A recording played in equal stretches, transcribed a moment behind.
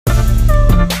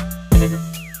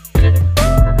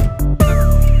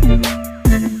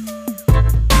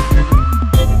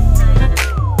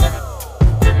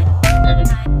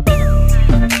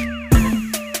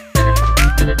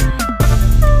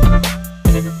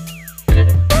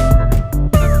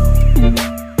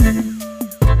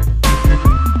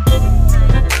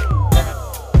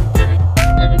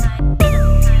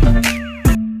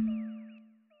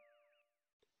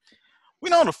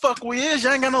motherfucker we is.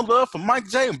 You ain't got no love for Mike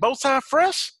J and Bowtie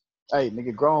Fresh. Hey,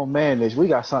 nigga, grown man is. We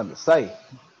got something to say.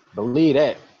 Believe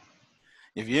that.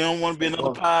 If you don't want to be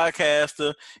another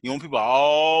podcaster, you want people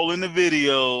all in the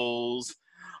videos,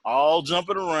 all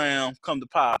jumping around, come to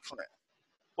Pod Plant.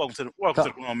 Welcome to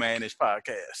the Grown Man-ish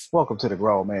Podcast. Welcome to the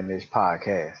Grown Man-ish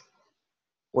Podcast.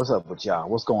 What's up with y'all?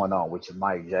 What's going on with your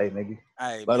Mike J, nigga?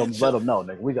 Hey, let them know,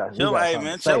 nigga. We got something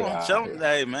to say.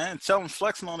 Hey, man, tell them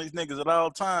flexing on these niggas at all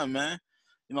time, man.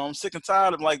 You know, I'm sick and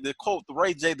tired of, like, the quote,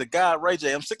 the God Ray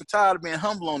J. I'm sick and tired of being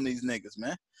humble on these niggas,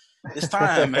 man. It's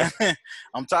time, man.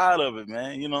 I'm tired of it,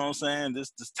 man. You know what I'm saying?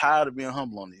 Just tired of being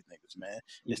humble on these niggas, man.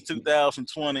 It's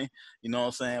 2020. You know what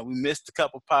I'm saying? We missed a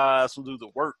couple pods through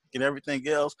the work and everything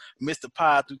else. Missed a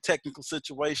pod through technical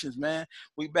situations, man.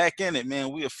 We back in it,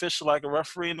 man. We official like a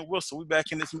referee in the whistle. We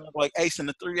back in this like Ace in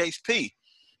the 3HP.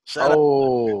 Shout out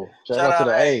to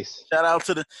the Ace. Shout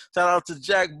out to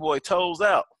Jack Boy. Toes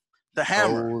out. The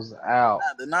Hammer. Toes out.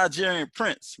 The Nigerian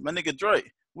Prince. My nigga Dre.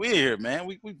 We here, man.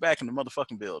 We back in the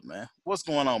motherfucking build, man. What's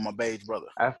going on, my beige brother?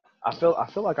 I feel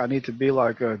like I need to be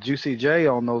like Juicy J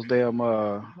on those damn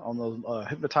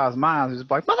hypnotized minds. It's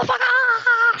like motherfucker.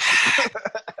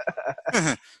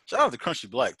 Shout out to Crunchy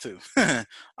Black too.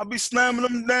 I'll be slamming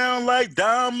them down like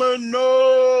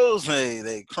dominoes. Hey,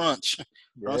 they crunch.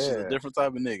 Crunch is a different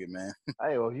type of nigga, man.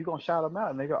 Hey, well, you gonna shout him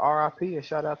out, nigga? R.I.P. and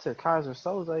shout out to Kaiser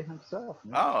Soze himself.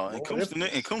 Man. Oh, and Coombs the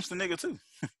nigga too.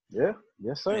 Yeah,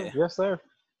 yes sir, yes sir.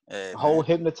 Yeah, whole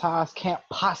hypnotized camp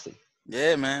posse.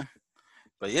 Yeah, man.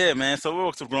 But yeah, man, so we're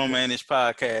to Grown Man-ish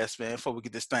Podcast, man. Before we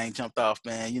get this thing jumped off,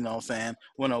 man, you know what I'm saying?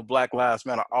 We know Black Lives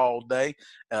Matter all day.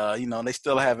 You know, they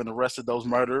still haven't arrested those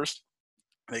murderers.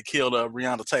 They killed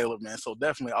Breonna Taylor, man. So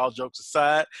definitely, all jokes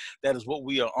aside, that is what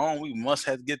we are on. We must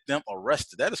have to get them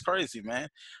arrested. That is crazy, man.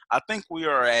 I think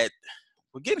we're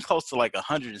getting close to like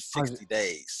 160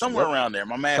 days, somewhere around there.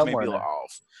 My math may be a little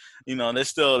off. You know, they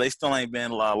still ain't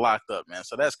been locked up, man.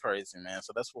 So that's crazy, man.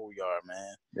 So that's where we are,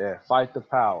 man. Yeah, fight the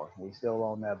power. We still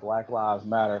on that Black Lives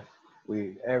Matter.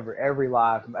 Every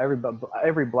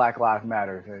Black Life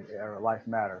matters. Life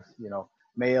matters. You know,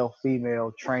 male,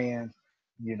 female, trans.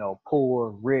 You know,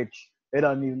 poor, rich. It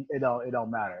don't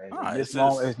matter. This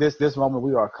moment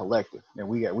we are collective, and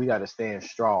we got to stand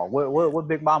strong. What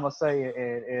Big Mama say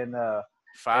in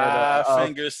five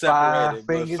fingers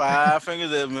separated, five fingers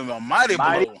that a mighty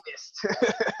blow.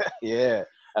 Yeah,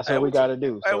 that's what we got to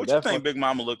do. Hey, what you think Big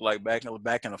Mama looked like back in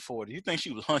the 40s? You think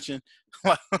she was hunching?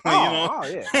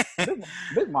 Yeah.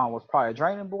 Big Mama was probably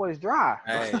draining boys dry.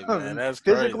 Hey, man, that's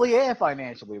physically crazy. And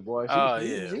financially, boy. She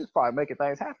was probably making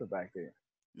things happen back then.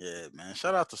 Yeah, man.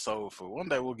 Shout out to Soul Food. One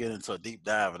day we'll get into a deep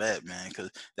dive of that, man, because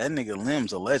that nigga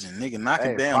Lim's a legend. Nigga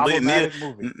knocking down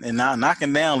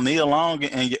knocking down Nia Long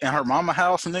and her mama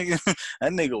house, nigga.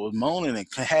 That nigga was moaning and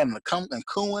having to come and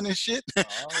cooing and shit. Oh,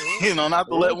 yeah. You know, not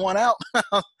to let one out.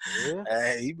 Yeah.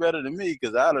 Hey, he better than me,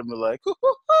 because I'd have been like,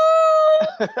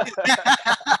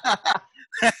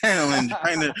 and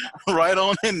drain it right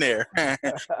on in there.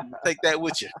 Take that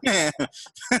with you. You know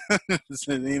what I'm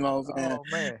saying? Oh,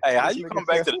 man. Hey, how you come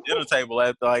back to the dinner table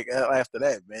after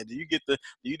that, man? Do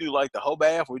you do like the whole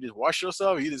bath where you just wash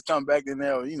yourself, or you just come back in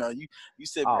there, you know, you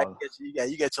sit back,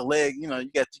 you got your leg, you know, you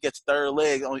got your third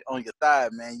leg on your thigh,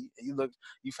 man. You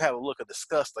have a look of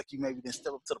disgust, like you maybe didn't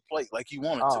step up to the plate like you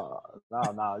wanted to.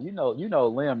 No. You know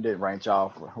Lim didn't range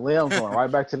off. Lim's going right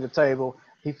back to the table.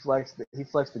 He flexed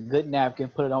the good napkin,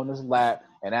 put it on his lap,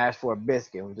 and asked for a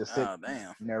biscuit. We just sitting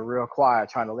there real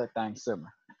quiet, trying to let things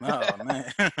simmer. Oh,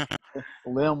 man.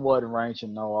 Lim wasn't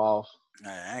ranging no off.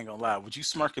 I ain't gonna lie. Would you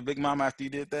smirk at Big Mama after you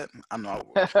did that? I know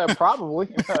I would. Probably.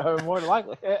 More than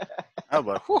likely. I'd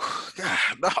be like, whew, God,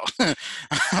 no.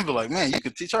 I'd be like, man, you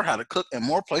could teach her how to cook in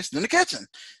more places than the kitchen.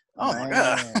 Oh, man. My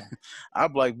God.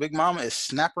 I'd be like, Big Mama, is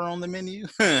snapper on the menu?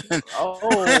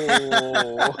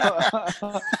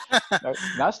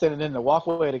 Not standing in the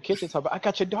walkway of the kitchen talking about, I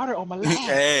got your daughter on my lap.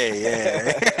 Hey,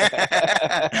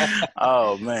 yeah.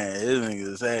 Oh, man. This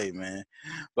nigga is, hey, man.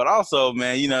 But also,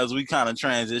 man, you know, as we kind of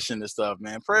transition to stuff,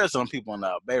 man, prayers on people in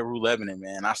Beirut, Lebanon,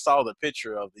 man. I saw the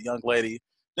picture of the young lady, I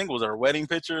think it was her wedding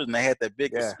picture, and they had that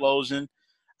big explosion.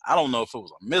 I don't know if it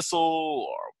was a missile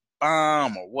or a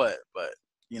bomb or what, but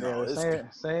you know,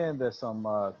 saying that some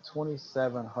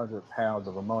 2,700 pounds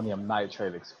of ammonium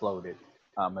nitrate exploded,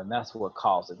 and that's what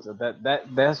caused it. So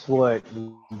that's what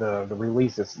the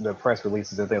releases, the press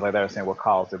releases and things like that are saying what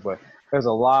caused it. But there's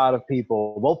a lot of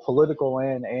people, both political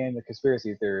and the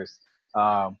conspiracy theorists,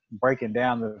 breaking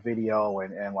down the video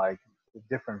and like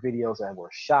different videos that were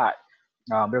shot.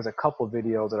 There's a couple of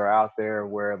videos that are out there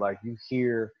where like you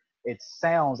hear. It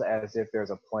sounds as if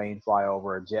there's a plane fly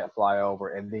over, a jet fly over,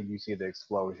 and then you see the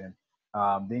explosion.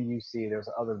 Then you see there's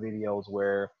other videos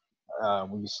where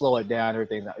when you slow it down,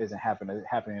 everything that isn't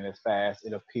happening as fast.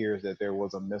 It appears that there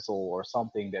was a missile or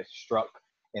something that struck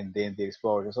and then the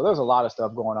explosion. So there's a lot of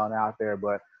stuff going on out there,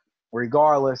 but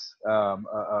regardless of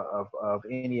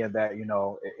any of that,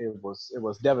 it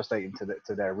was devastating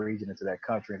to that region and to that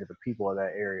country and to the people of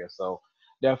that area. So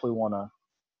definitely want to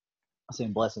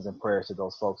send blessings and prayers to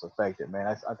those folks affected,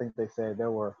 man. I think they said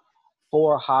there were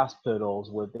 4 hospitals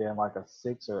within like a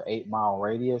 6 or 8 mile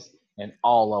radius, and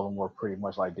all of them were pretty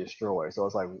much like destroyed. So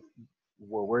it's like,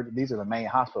 well, these are the main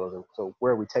hospitals. So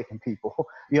where are we taking people?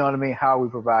 You know what I mean? How are we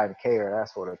providing care? That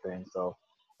sort of thing. So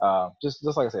just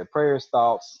like I said, prayers,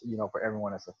 thoughts, for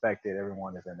everyone that's affected.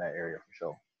 Everyone is in that area for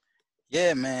sure.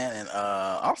 Yeah, man, and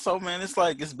also, man,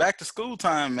 it's back to school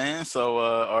time, man. So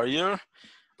are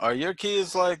your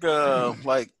kids like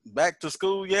back to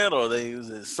school yet, or is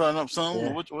it starting up soon?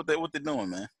 Yeah. What they doing,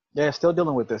 man? Yeah, still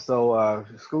dealing with this. So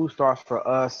school starts for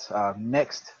us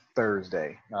next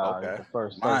Thursday. Okay, The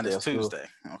first mine Thursday is of school. Tuesday.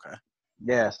 Okay.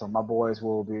 Yeah, so my boys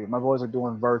are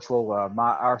doing virtual.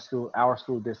 Our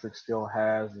school district still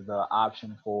has the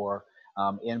option for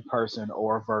in person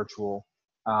or virtual.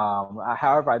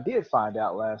 However, I did find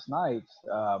out last night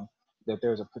that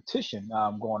there's a petition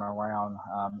going around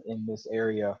in this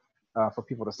area for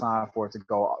people to sign for it to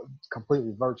go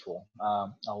completely virtual.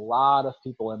 A lot of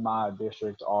people in my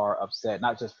district are upset,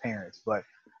 not just parents, but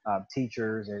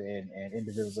teachers and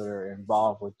individuals that are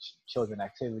involved with children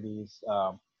activities.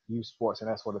 Youth sports and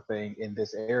that sort of thing in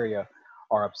this area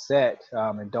are upset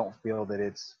and don't feel that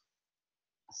it's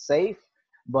safe.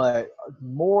 But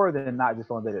more than not just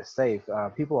feeling that it's safe,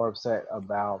 people are upset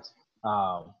about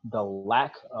the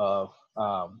lack of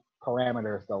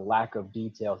parameters, the lack of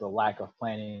details, the lack of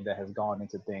planning that has gone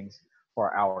into things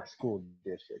for our school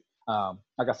district.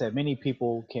 Like I said, many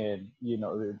people can,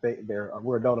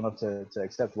 we're adult enough to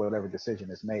accept whatever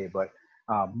decision is made, but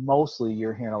mostly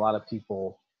you're hearing a lot of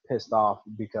people pissed off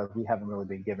because we haven't really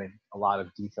been given a lot of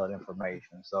detailed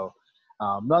information. So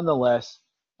nonetheless,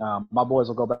 my boys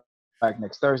will go back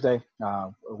next Thursday.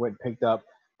 Went and picked up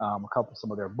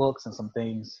some of their books and some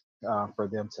things for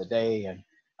them today, and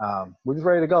we're just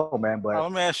ready to go, man. But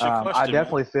let me ask you a question, I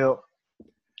definitely feel.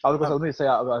 I was going to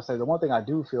say the one thing I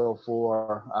do feel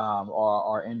for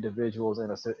are individuals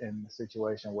in a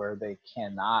situation where they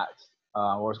cannot,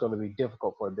 or it's going to be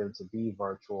difficult for them to be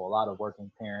virtual. A lot of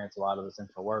working parents, a lot of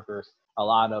essential workers, a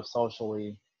lot of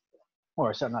socially,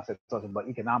 or not socially, but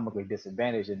economically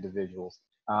disadvantaged individuals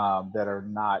that are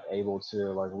not able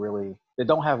to that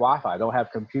don't have Wi-Fi, don't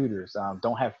have computers,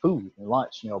 don't have food,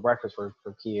 lunch, breakfast for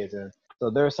kids, and so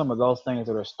there's some of those things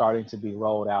that are starting to be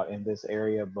rolled out in this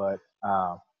area, but.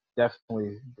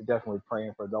 Definitely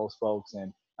praying for those folks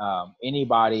and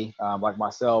anybody like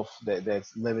myself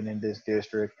that's living in this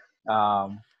district.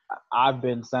 I've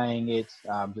been saying it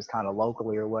just kind of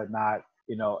locally or whatnot.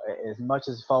 As much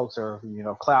as folks are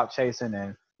clout chasing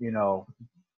and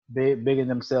bigging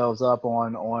themselves up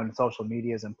on social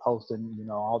medias and posting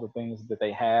all the things that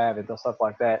they have and stuff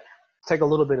like that. Take a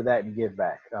little bit of that and give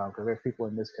back because there's people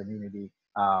in this community.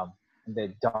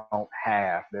 That don't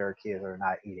have their kids are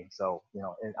not eating. So,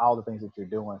 and all the things that you're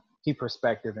doing, keep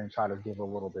perspective and try to give a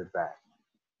little bit back.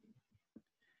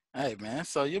 Hey, man.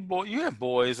 So you have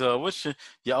boys. What's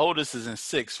your oldest is in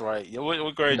 6th, right?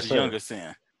 What grade Yes, is sir. your youngest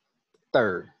in?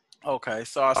 3rd. Okay,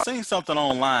 so I seen something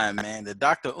online, man, that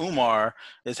Dr. Umar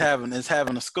is having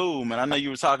a school, man. I know you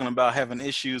were talking about having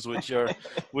issues with your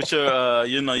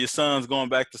your son's going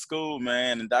back to school,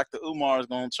 man, and Dr. Umar is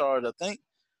going to charge, I think,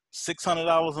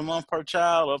 $600 a month per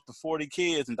child, up to 40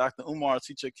 kids, and Dr. Umar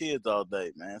teach your kids all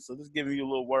day, man. So just giving you a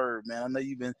little word, man. I know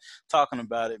you've been talking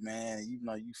about it, man. You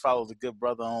follow the good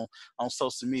brother on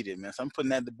social media, man. So I'm putting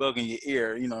that bug in your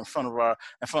ear, in front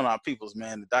of our peoples,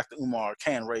 man. Dr. Umar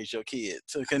can raise your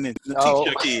kids, can teach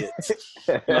your kids.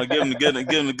 Give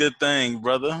them a good thing,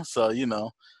 brother. So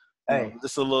Hey,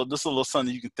 just a little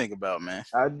something you can think about, man.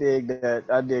 I dig that.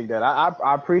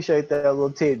 I appreciate that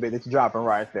little tidbit that you're dropping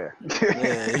right there.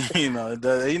 Yeah, you know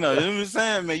what I'm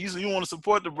saying, man. You want to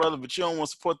support the brother, but you don't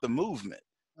want to support the movement.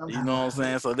 You know what I'm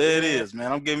saying? So there it is,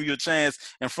 man. I'm giving you a chance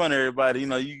in front of everybody.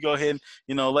 You go ahead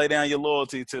and lay down your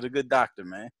loyalty to the good doctor,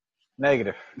 man.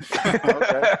 Negative. Okay.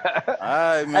 All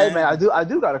right, man. Hey, man, I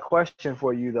do got a question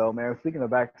for you though, man. Speaking of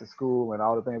back to school and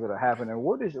all the things that are happening,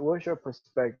 what's your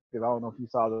perspective? I don't know if you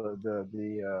saw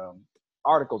the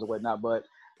articles or whatnot, but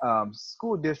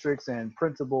school districts and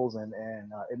principals and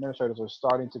administrators are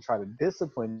starting to try to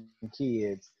discipline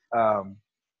kids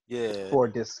for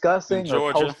discussing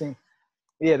or posting.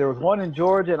 Yeah, there was one in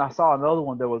Georgia, and I saw another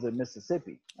one that was in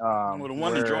Mississippi. Well, the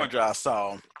one in Georgia I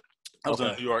saw. I was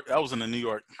in New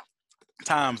York.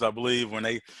 times, I believe, when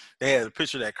they had a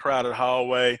picture of that crowded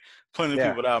hallway, plenty of Yeah.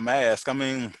 people without masks. I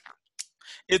mean,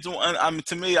 it's one. I mean,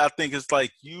 to me, I think it's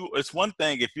like it's one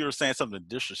thing if you're saying something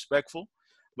disrespectful,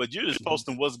 but you're just Mhm.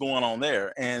 posting what's going on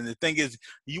there. And the thing is,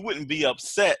 you wouldn't be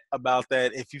upset about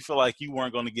that if you feel like you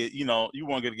weren't going to get, you weren't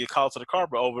going to get called to the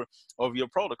carpet over your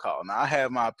protocol. Now, I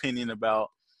have my opinion about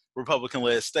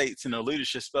Republican-led states and their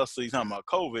leadership, especially talking about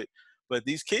COVID. But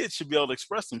these kids should be able to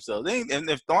express themselves. And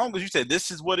if, as long as you said this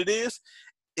is what it is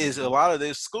a Mhm. lot of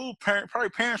their school parents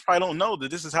probably don't know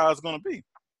that this is how it's going to be.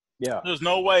 Yeah. There's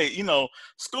no way,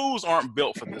 schools aren't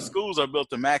built for this. Schools are built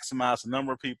to maximize the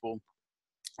number of people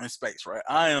in space, right?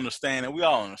 I understand and we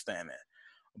all understand that.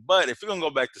 But if you're gonna go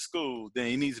back to school, then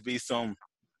it needs to be some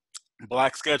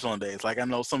black scheduling days. Like I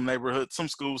know some neighborhoods, some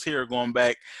schools here are going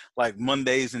back like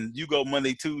Mondays, and you go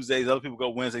Monday, Tuesdays. Other people go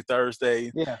Wednesday,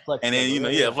 Thursday, Yeah. Flex and then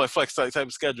schedule. Yeah. like flex type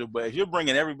of schedule. But if you're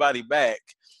bringing everybody back,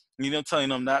 telling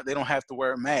them not they don't have to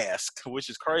wear a mask, which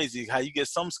is crazy. How you get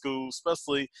some schools,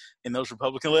 especially in those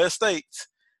Republican-led states,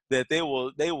 that they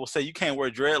will say you can't wear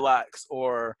dreadlocks,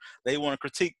 or they want to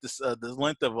critique the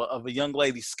length of a young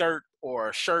lady's skirt or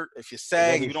a shirt if you They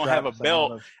gotta sag, if be you don't have a straps and all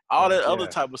belt, those all things. that other Yeah.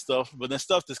 type of stuff. But then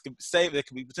stuff that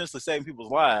could be potentially saving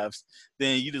people's lives,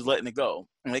 then you just letting it go.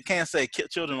 And they can't say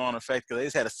children aren't affected because they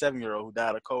just had a 7-year-old who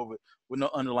died of COVID with no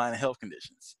underlying health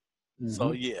conditions. So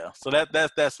Hmm. yeah, so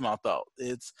that's my thought.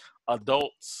 It's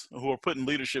adults who are put in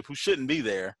leadership who shouldn't be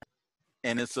there,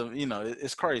 and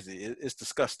it's crazy. It's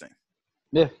disgusting.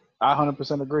 Yeah. I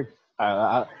 100% agree.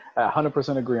 I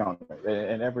 100% agree on it,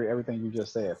 and everything you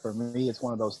just said. For me, it's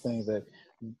one of those things that,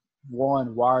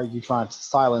 one, why are you trying to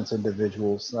silence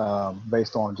individuals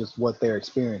based on just what they're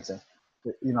experiencing?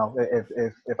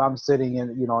 If I'm sitting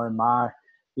in my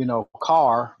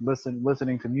car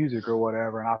listening to music or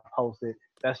whatever, and I post it,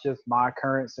 that's just my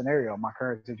current scenario, my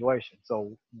current situation.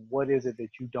 So what is it that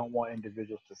you don't want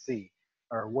individuals to see?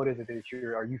 Or what is it that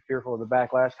are you fearful of the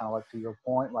backlash? Kind of like to your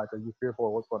point, like, are you fearful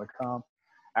of what's going to come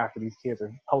after these kids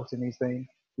are posting these things?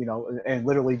 And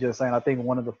literally just saying, I think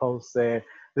one of the posts said,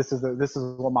 this is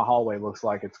what my hallway looks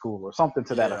like at school, or something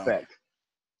to that Yeah. effect.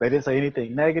 They didn't say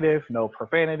anything negative, no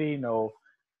profanity, no,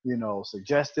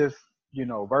 suggestive,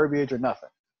 verbiage or nothing.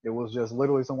 It was just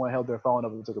literally someone held their phone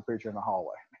up and took a picture in the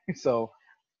hallway. So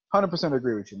 100%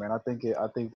 agree with you, man. I think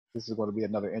this is going to be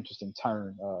another interesting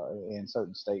turn in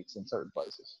certain states and certain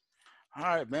places. All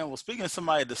right, man. Well, speaking of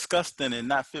somebody disgusting and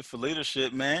not fit for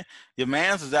leadership, man, your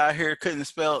man's is out here couldn't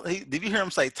spell. Did you hear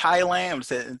him say Thailand?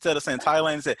 Instead of saying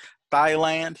Thailand, he said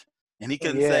Thailand, and he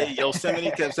couldn't say Yeah. Yosemite.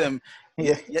 He kept saying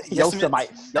Yeah. Yosemite.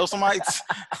 Yosemites. Yosemites.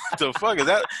 The fuck is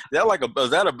that like is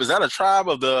that a tribe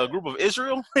of the group of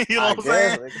Israel? You know I what I'm guess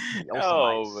saying? like,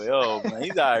 Oh, Yosemites. man,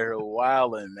 he's out here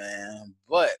wilding, man.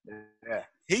 But Yeah.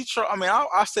 I mean,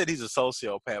 I said he's a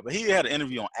sociopath, but he had an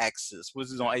interview on Axis, which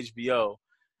is on HBO.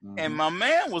 And Hmm. my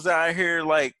man was out here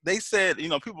like they said,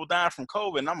 people dying from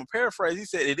COVID. And I'm gonna paraphrase. He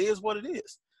said, "It is what it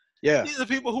is." Yeah. These are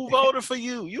people who voted for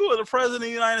you. You are the president of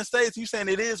the United States. You saying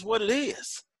it is what it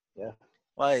is. Yeah.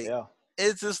 Like Yeah.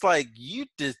 it's just like you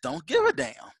just don't give a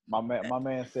damn. My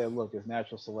man said, "Look, it's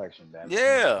natural selection, damn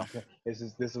Yeah. it. This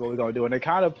is what we're gonna do." And it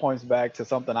kind of points back to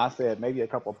something I said maybe a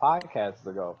couple of podcasts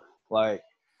ago. Like,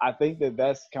 I think that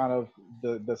that's kind of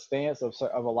the stance of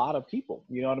a lot of people.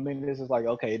 You know what I mean? This is like,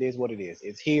 okay, it is what it is.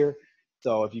 It's here.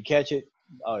 So if you catch it,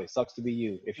 oh, it sucks to be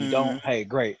you. If you Hmm. don't, hey,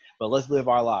 great. But let's live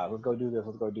our lives. Let's go do this.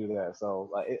 Let's go do that.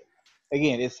 So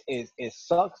again, it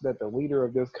sucks that the leader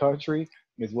of this country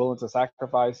is willing to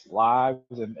sacrifice lives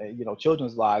and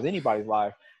children's lives, anybody's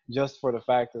life, just for the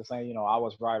fact of saying, I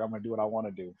was right. I'm gonna do what I want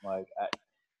to do. Like,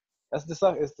 it's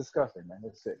disgusting, man.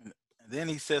 It's sick. And then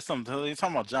he said something. He's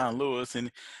talking about John Lewis,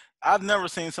 and I've never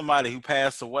seen somebody who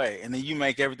passed away, and then you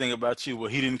make everything about you. Well,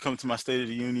 he didn't come to my State of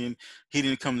the Union. He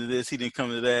didn't come to this. He didn't come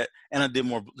to that. And I did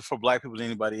more for Black people than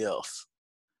anybody else.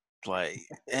 Like,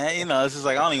 and it's just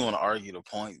like I don't even want to argue the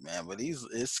point, man. But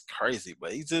it's crazy.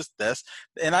 But he's just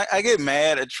and I get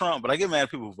mad at Trump, but I get mad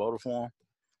at people who voted for him.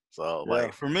 So, Yeah.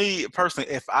 like, for me personally,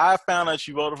 if I found out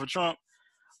you voted for Trump,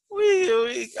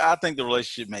 I think the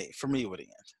relationship for me would end,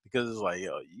 because it's like,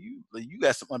 yo, you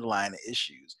got some underlying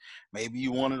issues. Maybe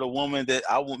you wanted a woman that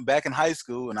I went back in high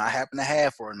school and I happened to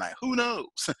have for a night. Who knows?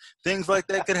 Things like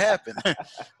that could happen.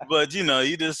 But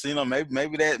you just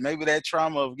maybe that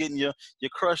trauma of getting your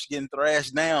crush getting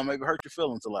thrashed down maybe hurt your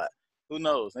feelings a lot. Who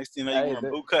knows? Next thing you know, you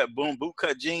Hey, wearing boot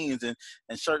cut jeans and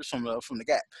shirts from the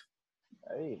Gap.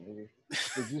 hey,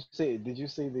 did you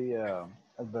see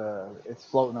the it's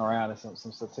floating around, and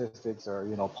some statistics, or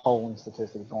polling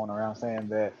statistics going around saying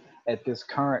that at this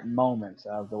current moment,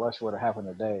 the election would have happened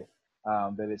today,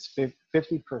 that it's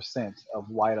 50% of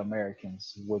white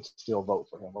Americans would still vote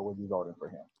for him or would be voting for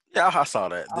him. Yeah, I saw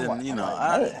that. I'm Then like, you I'm know,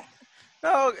 like,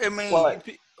 man. I mean,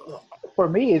 Like, for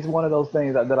me, it's one of those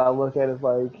things that I look at is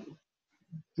like,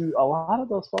 do a lot of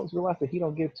those folks realize that he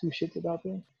don't give two shits about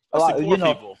them? A especially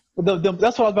lot, poor people.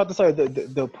 that's what I was about to say.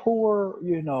 The poor,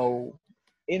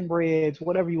 inbreds,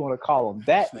 whatever you want to call them,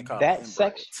 They call them that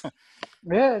section,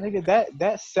 inbreds. yeah, nigga,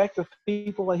 that sect of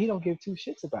people, like he don't give two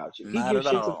shits about you. He Not at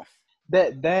gives shits all.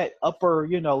 that upper,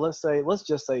 let's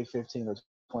just say 15 or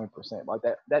 20%, like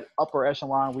that upper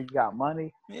echelon. We got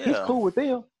money. He's Yeah. cool with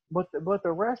them, but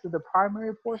the rest of the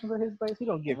primary portions of his base, he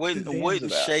don't give two damns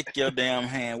Wouldn't about. shake your damn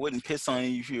hand. Wouldn't piss on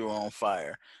you if you were on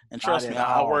fire. And Not trust me, at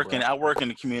I all, work in bro.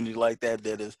 a community like that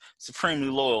is supremely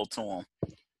loyal to him.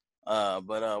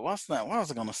 But what's that? What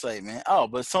was I gonna say, man? Oh,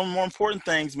 but some more important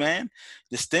things, man.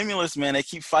 The stimulus, man. They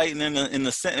keep fighting in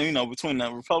the Senate, between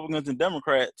the Republicans and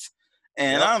Democrats.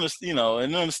 And Yep. I understand,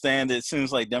 and understand that it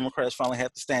seems like Democrats finally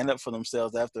have to stand up for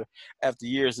themselves after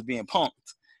years of being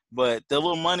punked. But the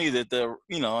little money that they're,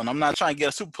 and I'm not trying to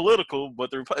get super political, but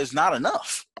it's not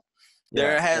enough.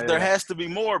 Yeah. There has to be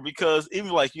more, because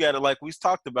even like you got to, like we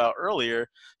talked about earlier,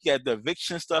 you got the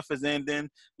eviction stuff is ending.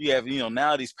 You have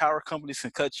now these power companies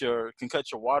can cut your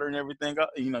water and everything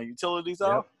up, utilities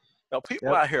off. Yep.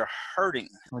 People out here hurting.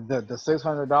 The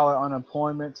 $600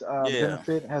 unemployment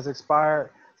benefit has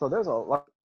expired, so there's a lot.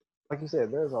 Like you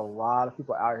said, there's a lot of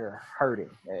people out here hurting.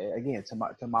 Again, to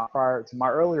my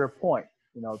earlier point,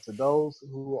 to those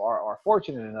who are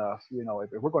fortunate enough,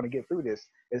 if we're going to get through this,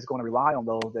 it's going to rely on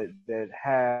those that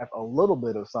have a little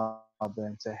bit of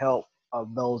something to help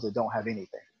those that don't have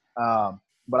anything.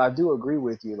 But I do agree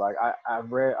with you. Like I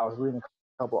was reading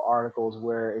a couple of articles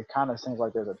where it kind of seems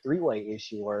like there's a three-way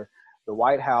issue where the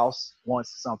White House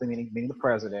wants something, meaning the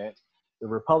president. The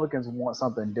Republicans want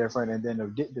something different, and then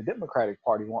the Democratic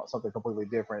Party wants something completely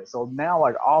different. So now,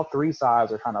 like, all three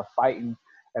sides are kind of fighting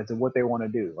as to what they want to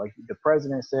do. Like, the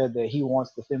president said that he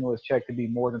wants the stimulus check to be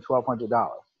more than $1,200.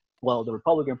 Well, the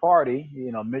Republican Party,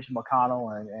 Mitch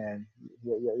McConnell and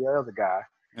the other guy,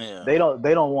 they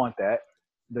don't want that.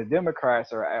 The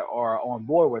Democrats are on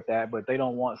board with that, but they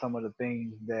don't want some of the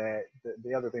things that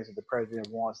the other things that the president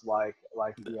wants, like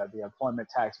the employment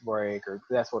tax break or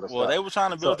that sort of stuff. Well, they were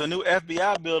trying to build a new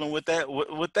FBI building with that.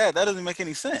 That doesn't make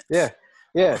any sense.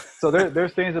 Yeah. So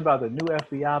there's things about the new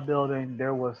FBI building.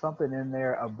 There was something in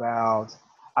there about,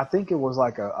 I think it was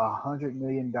like $100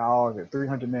 million or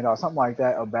 $300 million, something like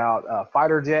that, about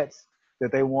fighter jets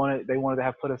that they wanted to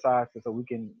have put aside so we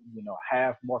can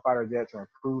have more fighter jets or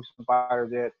improve some fighter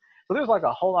jets. So there's like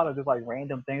a whole lot of just like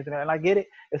random things in there, and I get it.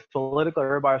 It's political.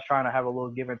 Everybody's trying to have a little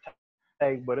give and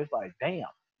take, but it's like, damn,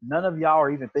 none of y'all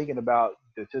are even thinking about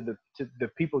the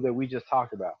people that we just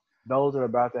talked about. Those that are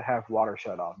about to have water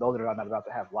shut off. Those that are not about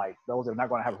to have lights. Those that are not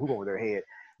going to have a roof over their head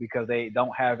because they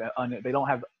don't have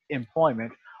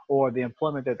employment, or the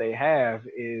employment that they have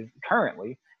is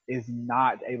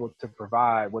not able to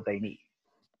provide what they need.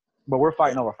 But we're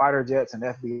fighting over fighter jets and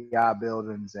FBI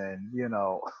buildings and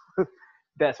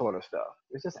that sort of stuff.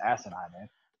 It's just asinine, man.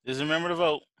 Just remember to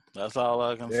vote. That's all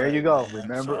I can say. There you go. Man.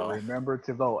 Remember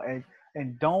to vote.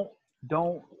 And don't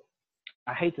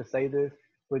I hate to say this,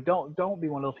 but don't be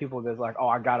one of those people that's like, oh,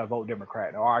 I gotta vote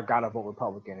Democrat or I gotta vote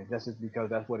Republican. And that's just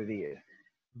because that's what it is.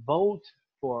 Vote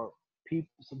for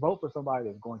somebody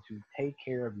that's going to take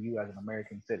care of you as an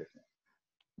American citizen.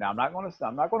 Now, I'm not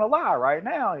gonna lie right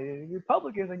now.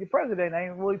 Republicans and your president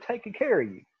ain't really taking care of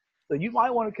you. So you might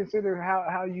want to consider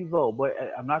how you vote. But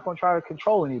I'm not going to try to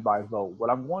control anybody's vote. What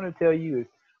I'm going to tell you is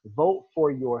vote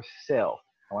for yourself.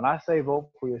 And when I say vote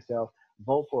for yourself,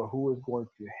 vote for who is going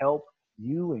to help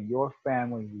you and your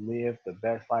family live the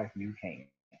best life you can.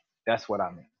 That's what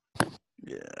I mean.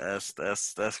 Yeah,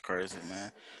 that's crazy,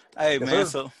 man. Hey, yes, man.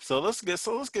 sir. So let's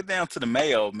get down to the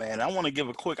Mayo, man. I want to give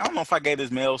a quick. I don't know if I gave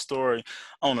this Mayo story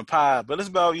on the pod, but it's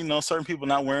about certain people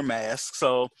not wearing masks.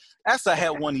 So actually, I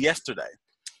had one yesterday.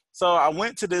 So I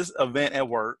went to this event at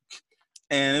work,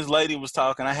 and this lady was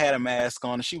talking. I had a mask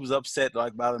on, and she was upset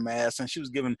about the mask, and she was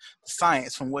giving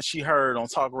science from what she heard on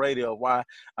talk radio why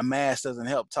a mask doesn't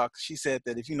help. She said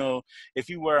that if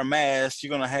you wear a mask,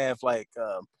 you're gonna have like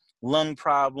lung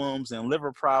problems and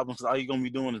liver problems. All you're gonna be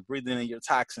doing is breathing in your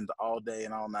toxins all day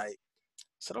and all night.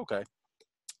 I said okay,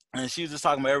 and she was just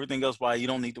talking about everything else why you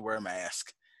don't need to wear a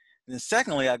mask. And then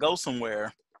secondly, I go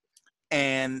somewhere,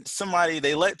 and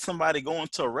they let somebody go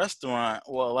into a restaurant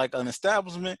or like an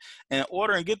establishment and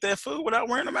order and get their food without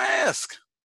wearing a mask.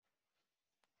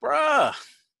 Bruh,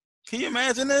 can you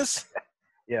imagine this?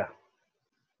 Yeah.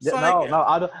 Yeah, like, no,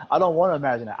 I don't want to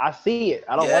imagine that. I see it.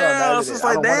 I don't want to yeah, imagine it's it. just I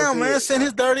like, don't want to damn, see man, it. send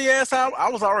his dirty ass out. I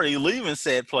was already leaving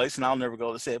said place, and I'll never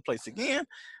go to said place again.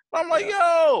 But I'm like, Yeah.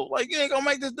 yo, like, you ain't gonna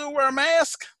make this dude wear a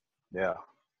mask? Yeah.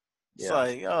 It's Yeah.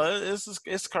 like, yo,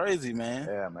 it's crazy, man.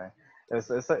 Yeah, man. It's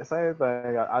the same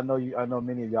thing. I know you. I know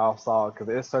many of y'all saw it because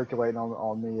it's circulating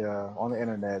on the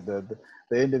internet. The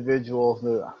individual.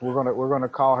 We're gonna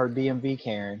call her DMV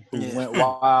Karen, who Yeah. went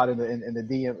wild in the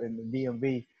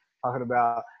DMV, talking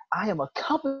about, I am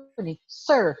accompanying,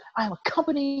 sir. I am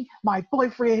accompanying my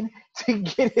boyfriend to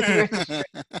get his registration.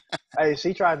 Hey,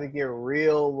 she tried to get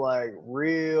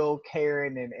real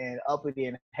Karen and uppity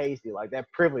and hasty. Like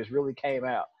that privilege really came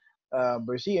out.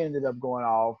 But she ended up going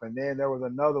off, and then there was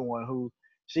another one who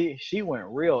she went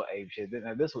real ape shit.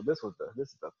 Now this is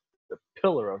the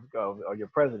pillar of your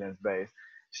president's base.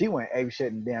 She went ape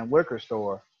shit in the damn liquor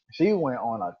store. She went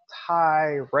on a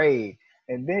tirade,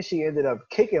 and then she ended up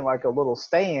kicking like a little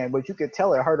stand, but you could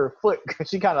tell it hurt her foot because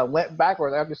she kind of went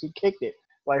backwards after she kicked it.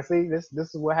 Like, see, this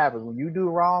is what happens when you do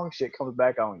wrong. Shit comes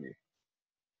back on you.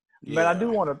 Man, I Yeah.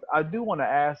 do want to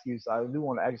ask you. So I do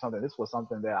want to ask you something. This was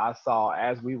something that I saw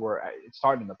as we were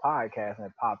starting the podcast, and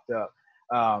it popped up.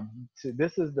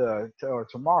 This is or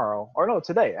tomorrow, or no,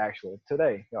 today actually.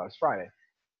 Today, it's Friday.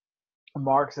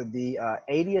 Marks the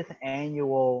 80th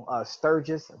annual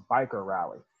Sturgis Biker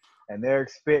Rally, and they're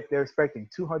expecting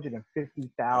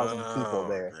 250,000 people Oh,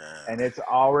 there, God. and it's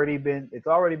already been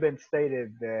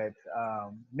stated that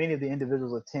many of the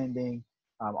individuals attending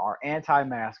are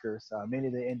anti-maskers. Many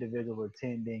of the individuals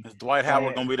attending Is Dwight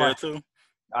Howard gonna be there too?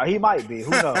 he might be.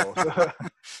 Who knows?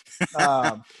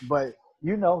 But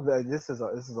you know that this is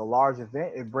a large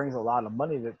event. It brings a lot of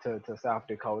money to South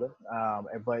Dakota,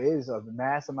 but it is a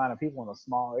mass amount of people in a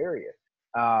small area.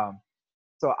 Um,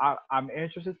 so I'm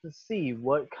interested to see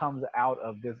what comes out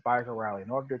of this biker rally.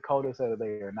 North Dakota said that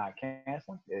they are not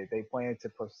canceling. They plan to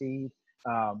proceed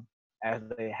as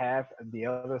they have the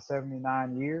other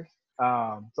 79 years.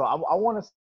 So I want to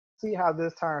see how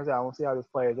this turns out. I want to see how this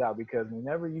plays out because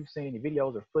whenever you've seen any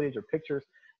videos or footage or pictures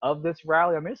of this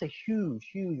rally, I mean, it's a huge,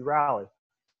 huge rally.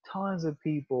 Tons of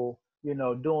people,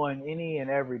 doing any and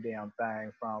every damn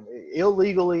thing from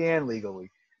illegally and legally.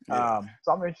 Yeah.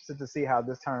 So I'm interested to see how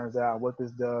this turns out, what this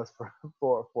does for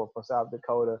South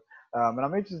Dakota. And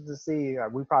I'm interested to see,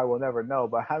 we probably will never know,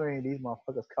 but how many of these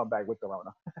motherfuckers come back with the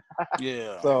Rona.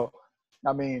 Yeah. So,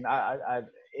 I mean,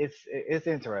 it's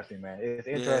interesting, man. It's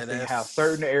Yeah, interesting how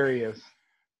certain areas,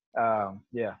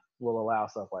 will allow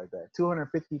stuff like that.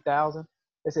 250,000.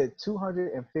 They said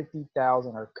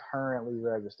 250,000 are currently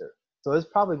registered, so it's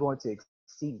probably going to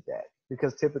exceed that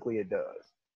because typically it does.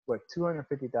 But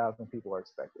 250,000 people are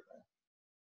expected, man.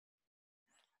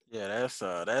 Yeah,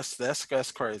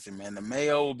 that's crazy, man. The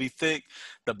mayo will be thick,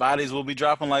 the bodies will be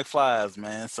dropping like flies,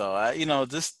 man. So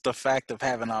just the fact of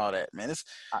having all that, man.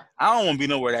 I, I don't want to be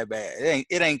nowhere that bad.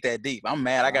 It ain't that deep. I'm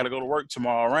mad. I got to go to work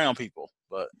tomorrow around people,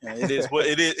 but it is what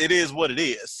it is. It is what it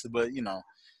is. But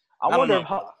I I don't wonder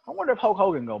know. if Hulk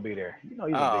Hogan gonna be there. He's a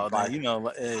big Oh, then fighter. you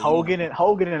know. Hogan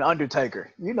and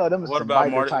Undertaker. Them are What some about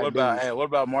biker Marty? type dudes. What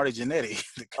about Marty Jannetty?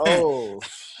 Oh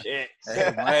shit.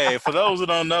 Hey, for those who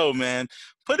don't know, man,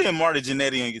 put in Marty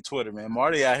Jannetty on your Twitter, man.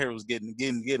 Marty out here was getting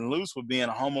loose with being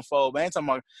a homophobe. Man, talking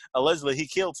about allegedly he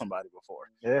killed somebody before.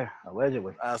 Yeah,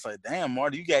 allegedly. I was like, damn,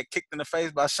 Marty, you got kicked in the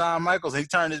face by Shawn Michaels. And he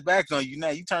turned his back on you. Now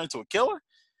you turned into a killer.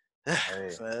 Hey,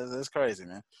 So that's crazy,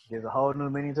 man. gives a whole new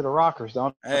meaning to the Rockers,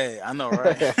 don't Hey, I know,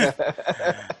 right?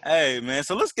 Hey, man.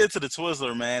 So let's get to the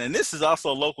Twizzler, man. And this is also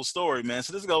a local story, man.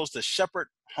 So this goes to Shepard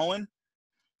Hohen.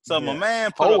 So my man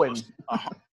put Hohen. up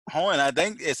Hohen. I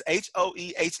think it's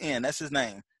Hoehn. That's his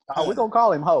name. Oh, we're gonna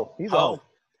call him Ho. He's a Ho.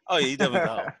 Oh yeah, he definitely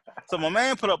a Ho. So my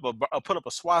man put up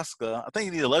a swastika. I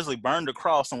think he allegedly burned a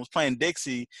cross and was playing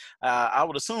Dixie. I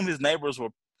would assume his neighbors were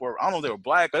I don't know if they were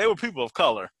black or they were people of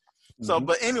color. So,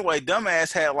 but anyway,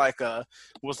 dumbass had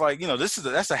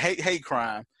that's a hate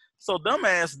crime. So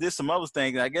dumbass did some other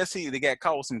things. I guess they got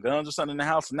caught with some guns or something in the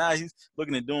house. And now he's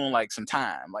looking at doing like some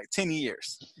time, like 10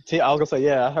 years. I was gonna say,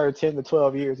 yeah, I heard 10 to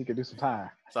 12 years he could do some time.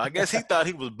 So I guess he thought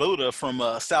he was Buddha from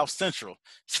South Central.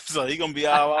 So he gonna be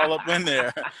all up in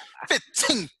there.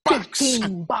 15 bucks.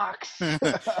 15 bucks.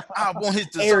 I want his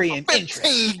dessert Aryan for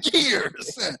 15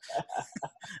 years.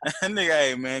 And nigga,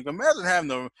 hey man, imagine having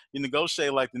to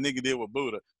negotiate like the nigga did with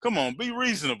Buddha. Come on, be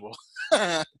reasonable.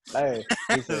 Hey,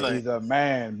 he said he's a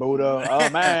man, Buddha, a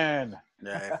man.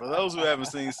 Yeah, for those who haven't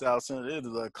seen South Central, it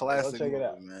is a Go classic check it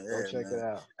out. movie, man. Go Yeah, check it man.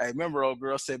 out. Hey, remember old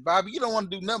girl said, Bobby, you don't want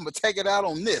to do nothing but take it out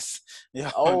on this.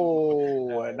 Yeah,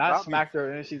 Oh, and I Bobby. smacked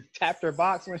her and she tapped her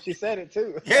box when she said it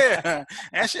too. Yeah,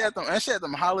 and she had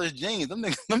them Hollis jeans. Them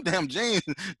damn jeans,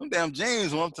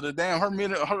 went up to the damn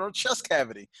her chest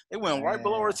cavity. They went right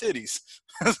below her Man, titties.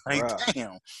 It's like, bruh.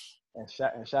 damn. And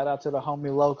shout out to the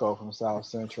homie Loco from South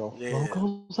Central. Yeah.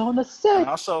 Loco's on the And set.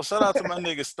 also, shout out to my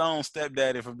nigga Stone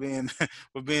Stepdaddy for being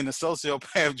for being a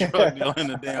sociopath drug dealer in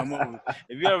the damn movie.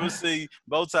 If you ever see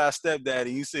Bowtie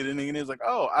Stepdaddy, you see the nigga and he's like,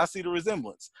 oh, I see the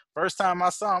resemblance. First time I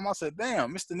saw him, I said,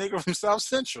 damn, Mr. Nigga from South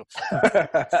Central.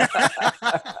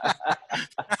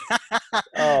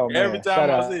 Oh Every man, time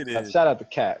I see it, shout out to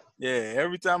Cap. yeah,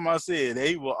 every time I see it,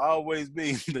 he will always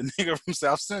be the nigga from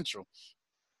South Central.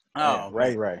 Man, Oh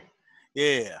man, Ray.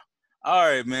 yeah. All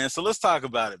right, man. So let's talk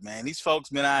about it, man. These folks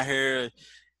been out here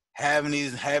having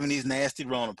these nasty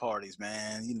Rona parties,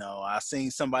 man. You know, I seen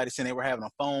somebody saying they were having a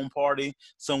foam party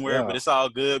somewhere, but Yeah. it's all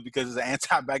good because it's an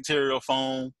antibacterial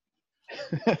foam.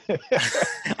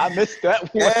 I missed that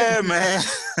one. Yeah, man.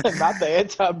 Not the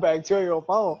antibacterial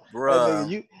foam. Bruh.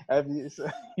 Hey,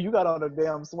 nigga, you got on a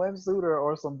damn swimsuit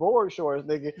or some board shorts,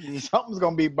 nigga. Something's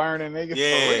gonna be burning, nigga, for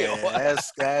real. Yeah,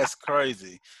 that's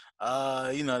crazy.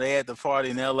 You know, they had the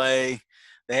party in LA.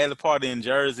 They had the party in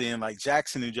Jersey, in like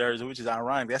Jackson, New Jersey, which is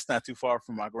ironic. That's not too far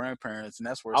from my grandparents, and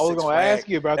that's where I was Six gonna Flags. ask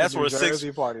you about the That's New where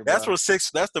Jersey party, That's bro. where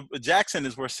Six. That's the Jackson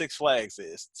is where Six Flags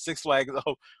is. Six Flags.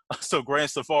 Oh, so Grand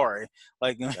Safari.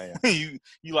 Like you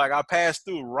like I passed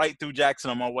right through Jackson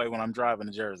on my way when I'm driving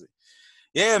to Jersey.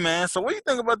 Yeah, man. So what do you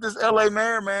think about this LA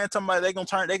mayor, man? Talking about they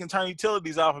can turn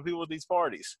utilities off for people at these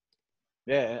parties.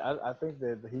 Yeah, I think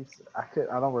that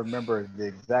I don't remember the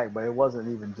exact, but it wasn't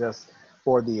even just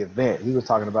for the event. He was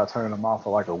talking about turning them off for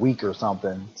like a week or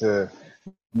something to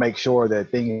make sure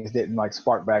that things didn't like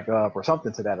spark back up or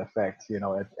something to that effect, you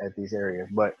know, at these areas.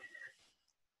 But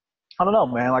I don't know,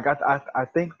 man. Like I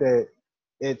think that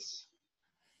it's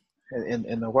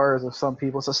in the words of some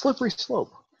people, it's a slippery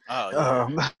slope. Oh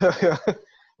yeah.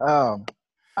 Um,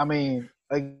 I mean,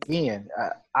 again,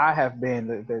 I have been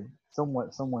that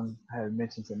someone had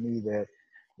mentioned to me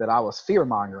that I was fear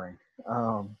mongering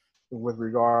with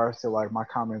regards to like my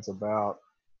comments about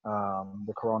the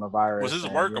Was coronavirus this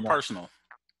and work or personal?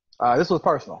 this was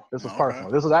personal. This was Okay. personal.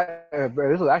 This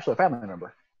was actually a family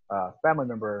member. Family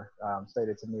member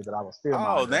stated to me that I was fear Oh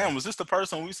mongering. damn! Was this the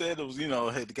person we said it was? You know,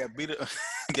 had got beat up.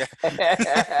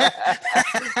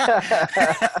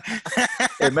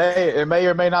 It may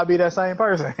or may not be that same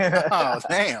person. Oh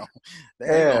damn!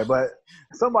 Yeah, but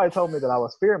somebody told me that I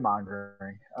was fear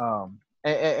mongering,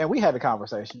 and we had a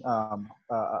conversation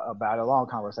about a long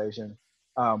conversation,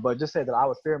 but just said that I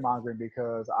was fear mongering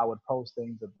because I would post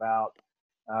things about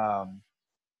um,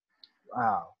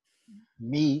 uh,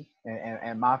 me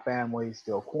and my family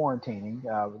still quarantining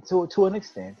to an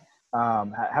extent.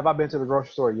 Have I been to the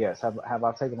grocery store? Yes. Have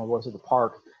I taken my boys to the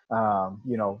park?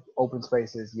 You know, open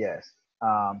spaces? Yes.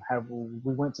 Have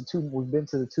we went to two? We've been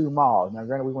to the two malls. Now,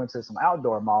 granted, we went to some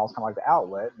outdoor malls, kind of like the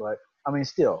outlet, but I mean,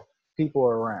 still, people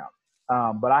are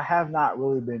around. But I have not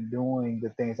really been doing the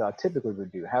things that I typically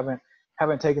would do.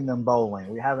 Haven't taken them bowling.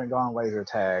 We haven't gone laser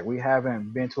tag. We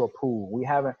haven't been to a pool. We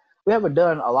haven't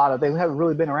done a lot of things. We haven't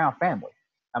really been around family.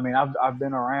 I mean, I've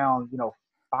been around, you know,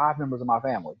 5 members of my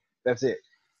family. That's it,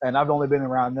 and I've only been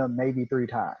around them maybe 3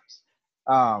 times.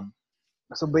 Um,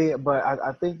 but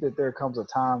I think that there comes a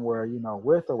time where, you know,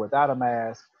 with or without a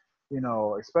mask, you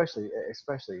know, especially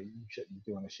you shouldn't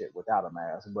be doing the shit without a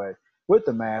mask, but with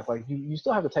the mask, like you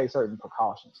still have to take certain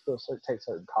precautions, take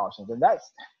certain cautions, and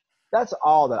that's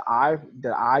all that I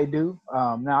do.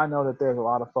 Now I know that there's a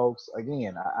lot of folks.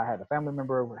 Again, I had a family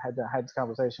member had this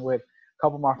conversation with a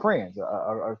couple of my friends,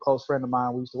 a close friend of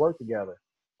mine. We used to work together.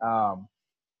 Um,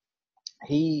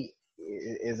 he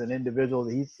is an individual.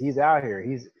 He's out here.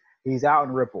 He's out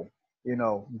in Ripple. You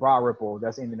know, Broad Ripple.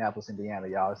 That's Indianapolis, Indiana,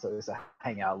 y'all. So it's a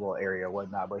hangout little area or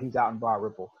whatnot. But he's out in Broad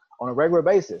Ripple on a regular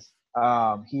basis.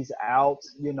 He's out,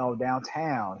 you know,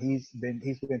 downtown. He's been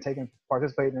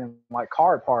participating in like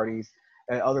card parties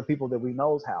at other people that we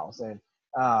know's house. And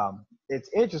it's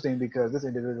interesting because this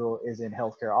individual is in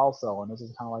healthcare also, and this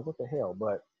is kind of like, what the hell?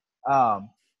 But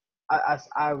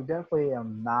I definitely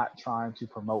am not trying to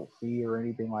promote fear or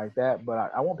anything like that,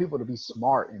 but I want people to be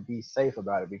smart and be safe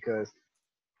about it because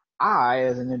I,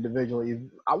 as an individual,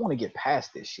 I want to get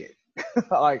past this shit.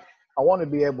 Like, I want to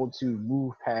be able to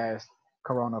move past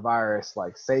coronavirus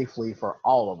like safely for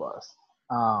all of us.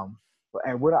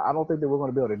 And I don't think that we're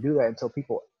going to be able to do that until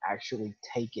people actually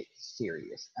take it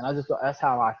serious. And that's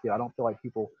how I feel. I don't feel like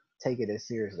people take it as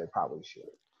serious as they probably should.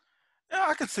 Yeah,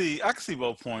 I can see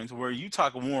both points where you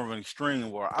talk more of an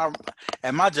extreme where I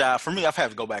at my job, for me, I've had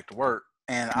to go back to work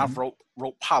and I've Hmm.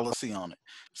 wrote policy on it.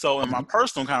 So in my Hmm.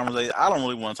 personal conversation, I don't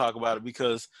really want to talk about it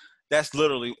because that's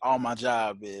literally all my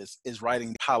job is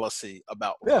writing policy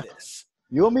about Yeah, this.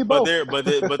 you and me But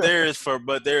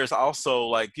both. there's also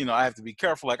like, I have to be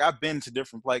careful. Like I've been to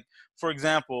different, like for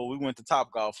example, we went to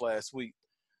Top Golf last week.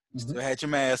 You Hmm. still had your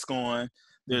mask on.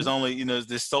 There's Hmm. only,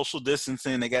 this social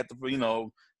distancing. They got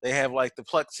they have like the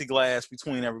plexiglass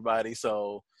between everybody.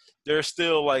 So there's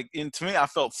still like, and to me, I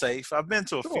felt safe. I've been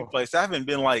to a few Sure. places. I haven't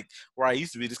been like where I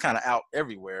used to be, just kind of out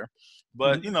everywhere.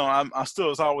 But, Hmm. I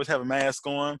still always have a mask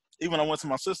on. Even when I went to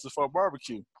my sister's for a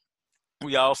barbecue,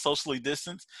 we all socially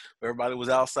distanced. Everybody was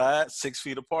outside, 6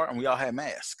 feet apart, and we all had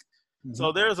masks. Hmm.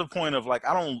 So there's a point of like,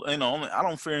 I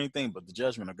don't fear anything but the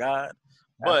judgment of God.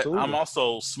 But I'm Absolutely.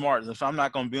 also smart. If I'm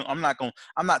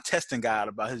not testing God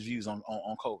about his views on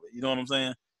COVID. You know what I'm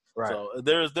saying? Right. So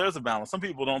there's a balance. Some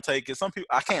people don't take it. Some people,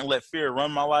 I can't let fear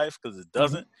run my life because it Hmm.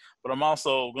 doesn't. But I'm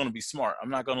also going to be smart. I'm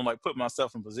not going to like put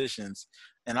myself in positions.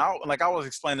 And I was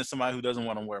explaining to somebody who doesn't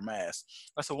want to wear a mask.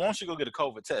 I said, why don't you go get a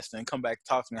COVID test and come back and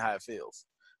talk to me how it feels?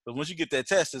 But once you get that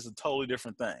test, it's a totally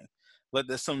different thing. Let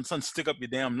that something stick up your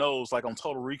damn nose like on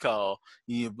Total Recall,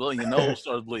 and your nose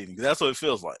starts bleeding. That's what it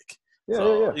feels like. Yeah,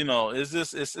 yeah, So yeah.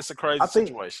 it's a crazy I think,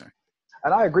 situation.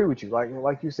 and I agree with you.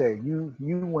 Like you said, you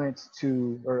went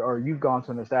to or you've gone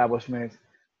to an establishment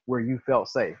where you felt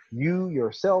safe. You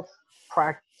yourself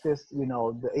practiced,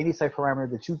 any safe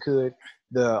parameter that you could.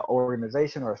 The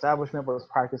organization or establishment was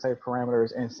practicing safe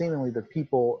parameters, and seemingly the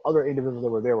people, other individuals that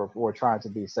were there, were trying to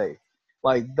be safe.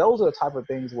 Like those are the type of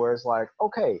things where it's like,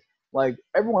 okay, like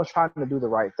everyone's trying to do the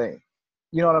right thing.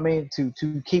 You know what I mean? To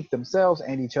keep themselves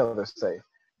and each other safe.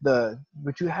 But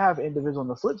you have individuals on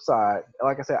the flip side.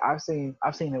 Like I said, I've seen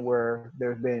it where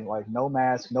there's been like no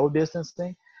mask, no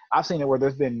distancing. I've seen it where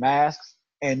there's been masks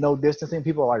and no distancing.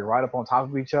 People are like right up on top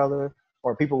of each other,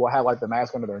 or people will have like the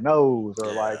mask under their nose,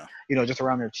 or like Yeah, just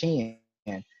around their chin.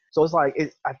 So it's like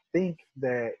I think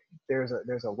that there's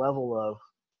a level of,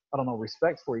 I don't know,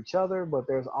 respect for each other, but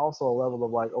there's also a level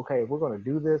of like, okay, if we're gonna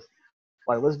do this,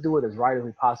 like let's do it as right as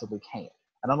we possibly can.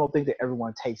 And I don't think that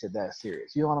everyone takes it that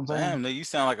serious. You know what I'm saying? damn, nigga, you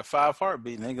sound like a 5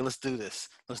 heartbeat, nigga. Let's do this.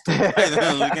 Let's do it right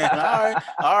now. Again.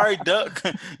 All right, duck.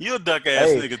 You a duck ass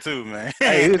Hey, nigga too, man.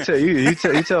 hey,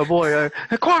 you tell a boy,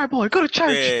 hey, choir boy, go to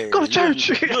church, Yeah, go to church.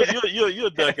 you a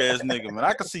duck ass nigga, man.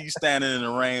 I can see you standing in the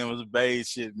rain with a beige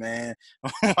shit, man.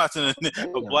 Watching a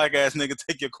Damn, black ass nigga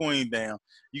take your queen down.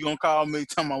 You gonna call me,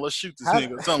 talking about let's shoot this how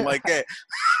nigga, or something like that.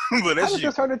 But how that's did you.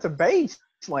 this turn into beige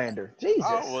slander? Oh,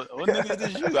 Jesus. well, nigga, it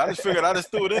is you. I just figured I just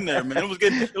threw it in there, man. It was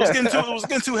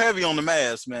getting too heavy on the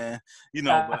mask, man.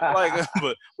 But like,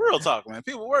 but real talk, man.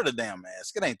 People wear the damn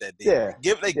mask. It ain't that deep. Yeah,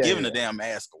 They yeah, giving yeah, the damn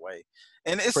mask away,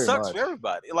 and it pretty sucks for much.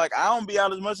 everybody. Like I don't be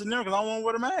out as much as them because I don't want to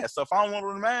wear the mask. So if I don't want to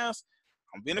wear the mask,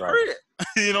 I'm being a Right, crib.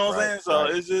 You know what I'm right, saying? So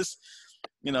right. it's just,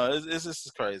 it's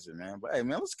just crazy, man. But hey,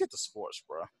 man, let's get to sports,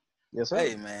 bro. Yes, sir.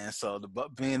 Hey, man. So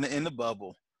being in the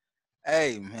bubble.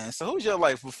 Hey man, so who's your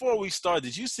like? Before we start,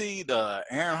 did you see the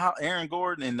Aaron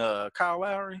Gordon and Kyle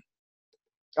Lowry?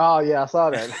 Oh yeah, I saw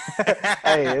that.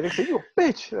 Hey, they said you a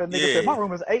bitch. That nigga said my Yeah.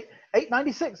 room is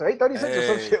 896 or 836 or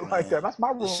some Hey shit like that. man, That's my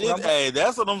the room shit. number. Hey,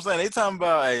 that's what I'm saying. They talking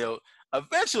about. Hey, yo,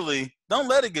 eventually, don't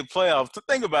let it get playoffs. To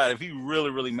think about it, if you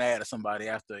really mad at somebody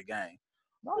after a game,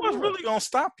 Oh what's yeah. really gonna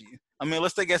stop you? I mean,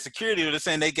 unless they get security, they're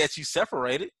saying they get you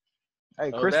separated.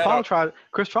 Hey, Or that, or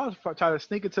Chris Paul tried to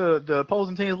sneak into the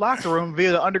opposing team's locker room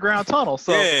via the underground tunnel.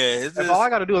 So yeah, it's if all I just.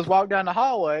 got to do is walk down the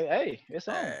hallway, hey, it's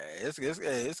on.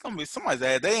 It's gonna be somebody's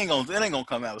ass. It ain't gonna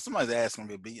come out. But somebody's ass gonna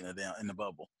get beaten down in the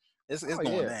bubble. It's Oh going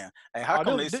yeah. down. Hey, how Oh,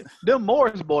 come them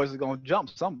Morris boys are gonna jump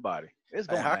somebody. It's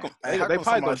Hey, going down. how They come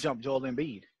probably gonna somebody? jump Joel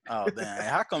Embiid. Oh damn! Hey,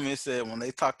 how come it said when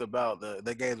they talked about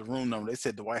they gave the room number, they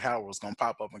said Dwight Howard was gonna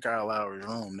pop up in Kyle Lowry's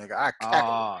room, nigga. I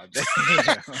cackled. Oh damn,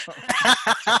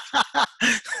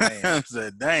 damn. I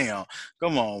said, damn,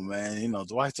 come on, man.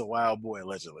 Dwight's a wild boy,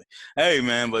 allegedly. Hey,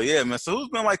 man, but yeah, man. So who's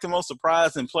been like the most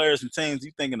surprising players and teams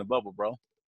you think in the bubble, bro?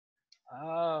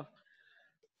 Uh,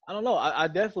 I don't know. I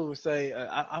definitely would say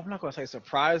I'm not gonna say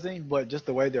surprising, but just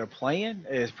the way they're playing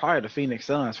is probably the Phoenix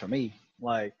Suns for me.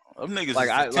 Them niggas Like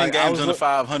is I 10 like I games was under look.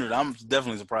 500. I'm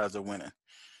definitely surprised they're winning.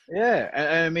 Yeah,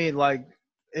 and I mean, like,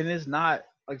 and it's not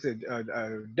like I said,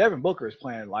 Devin Booker is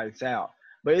playing lights out,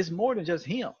 but it's more than just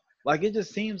him. Like, it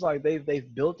just seems like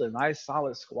they've built a nice,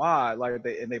 solid squad. Like,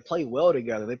 they play well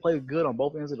together. They play good on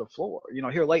both ends of the floor.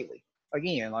 Here lately,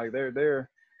 again, like they're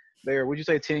would you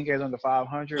say 10 games under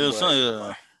 500? Yeah,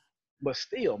 yeah. But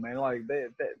still, man, like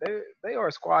they are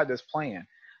a squad that's playing.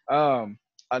 Um,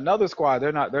 another squad,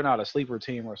 they're not a sleeper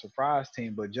team or a surprise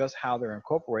team, but just how they're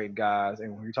incorporating guys.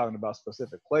 And when you're talking about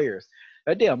specific players,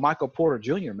 that damn Michael Porter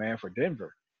Jr. man for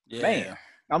Denver, man. Yeah.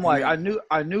 I'm Him like, and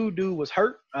I knew dude was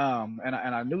hurt, and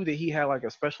I knew that he had like a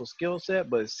special skill set,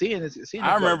 but seeing I this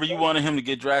brother remember you play, wanted him to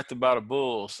get drafted by the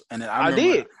Bulls, and then I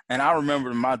did. I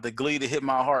remember the glee that hit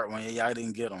my heart when y'all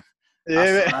didn't get him.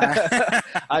 Yeah,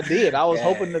 I did. I was Yeah.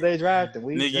 hoping that they drafted.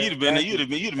 We Nigga, you'd have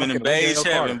been in fucking beige Wendell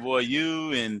heaven, Carter. boy.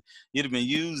 You'd have been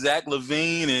you, Zach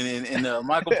Levine, and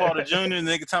Michael Porter Jr.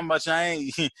 Nigga talking about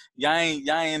y'all ain't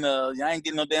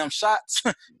getting no damn shots.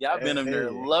 Y'all been in there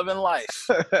Hey. loving life.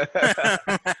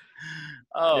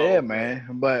 Yeah, Oh man.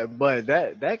 man. But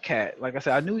that cat, like I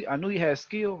said, I knew he had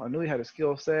skill. I knew he had a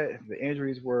skill set. The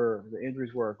injuries were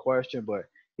a question, but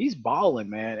he's balling,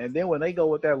 man. And then when they go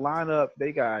with that lineup,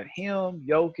 they got him,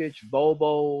 Jokic,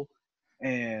 Bobo,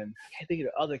 and I can't think of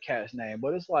the other cat's name,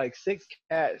 but it's like six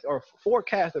cats or four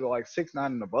cats that are like 6'9"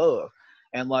 and above,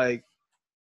 and like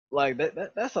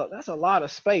that's a lot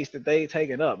of space that they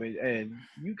taking up, and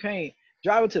you can't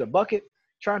drive it to the bucket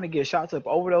trying to get shots up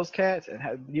over those cats, and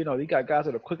have, you got guys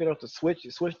that are quick enough to switch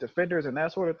defenders and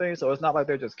that sort of thing. So it's not like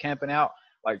they're just camping out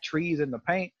like trees in the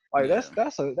paint. Like Yeah.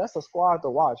 that's a squad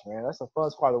to watch, man. That's a fun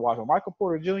squad to watch. And Michael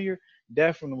Porter Jr.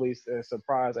 definitely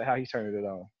surprised at how he's turning it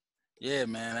on. Yeah,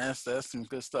 man, that's some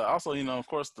good stuff. Also, of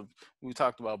course, we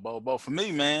talked about Bobo. For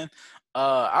me, man,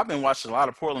 I've been watching a lot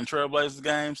of Portland Trailblazers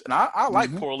games, and I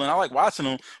like Hmm. Portland. I like watching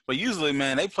them, but usually,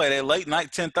 man, they play that late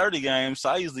night 10:30 game, so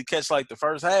I usually catch like the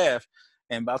first half.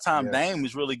 And by the time Yeah, Dame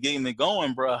is really getting it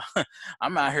going, bro,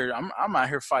 I'm out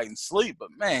here fighting sleep.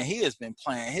 But man, he has been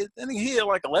playing. I think he had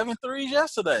like 11 threes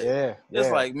yesterday. yeah, It's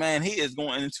yeah. like, man, he is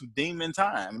going into demon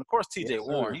time. And of course, T.J. Yes,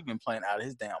 Warren, sir. he's been playing out of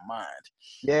his damn mind.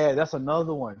 Yeah, that's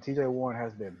another one. T.J. Warren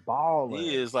has been He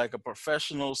balling. is like a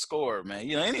professional scorer, man.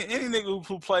 Any nigga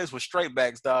who plays with straight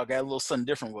backs, dog, got a little something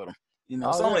different with him.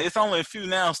 Oh yeah. It's only a few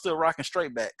now still rocking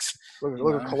straight backs. Look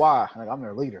at Kawhi. Like, I'm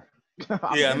their leader.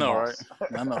 I'm Yeah, the I end know, right? boss.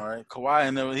 I know, right? Kawhi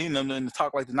and he never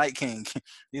talk like the Night King.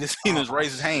 He just Oh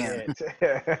raise his hand.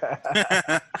 shit.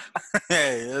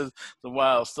 Hey, it's the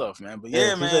wild stuff, man. But Yeah,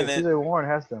 yeah, man. TJ Warren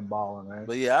has been balling, man.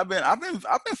 But yeah, I've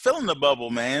been feeling the bubble,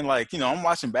 man. Like I'm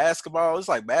watching basketball. It's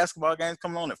like basketball games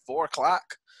coming on at 4:00.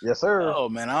 Yes, sir. Oh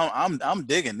man, I'm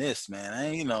digging this, man.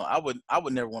 And I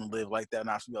would never want to live like that,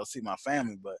 not to be able to see my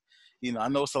family. But I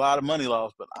know it's a lot of money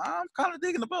lost, but I'm kind of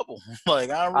digging the bubble. Like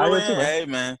I I really am too, am. man. Hey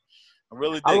man, I'm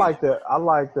really I digging like it. the. I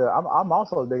like the. I'm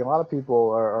also digging. A lot of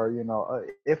people are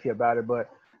iffy about it, but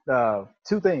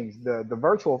two things: the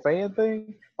virtual fan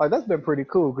thing, like that's been pretty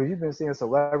cool because you've been seeing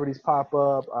celebrities pop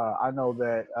up. I know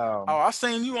that Oh, I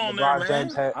seen you on there, LeBron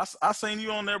James man. had. I seen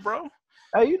you on there, bro.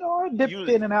 Hey, I dipped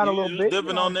in and out a little You was bit. You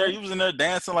dipping know on what there. I'm You was in there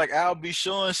dancing like Al B.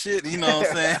 Shaw and shit. You know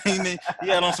what I'm saying?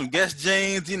 You had on some Guess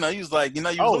jeans. You was like, you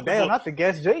was Oh looking damn, for not the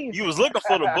guest jeans.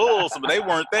 the Bulls, but they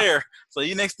weren't there. So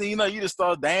next thing you know, you just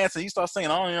start dancing. You start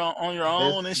singing on your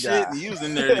This own and shit. guy. And you was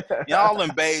in there, y'all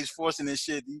in beige forcing this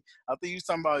shit. I think you was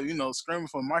talking about screaming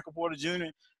for Michael Porter Jr.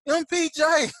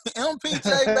 MPJ,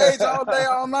 MPJ beige all day,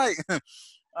 all night. I'm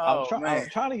Oh trying. man. I'm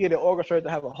trying to get it orchestrated to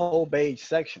have a whole beige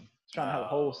section. Trying to have a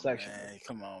whole Oh section. man,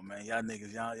 come on, man. Y'all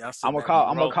niggas, y'all sit I'm gonna back and call.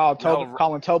 I'm gonna roll. call Toby,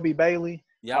 calling Toby Bailey.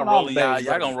 Y'all On all the rolling beige versions.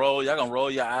 y'all gonna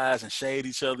roll your eyes and shade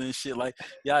each other and shit like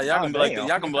y'all Oh gonna be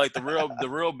like damn. the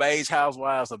real beige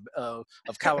housewives of Of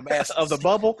the Calabasas.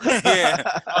 bubble. Yeah.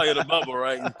 Oh yeah, the bubble,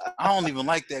 right? I don't even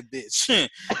like that bitch.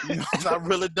 I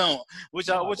really don't. Oh Which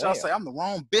I damn. say I'm the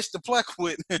wrong bitch to pluck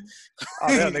with.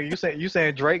 Oh damn, nigga, you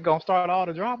saying Drake gonna start all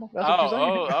the drama? That's what you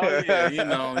saying?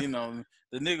 Oh yeah,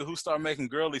 the nigga who started making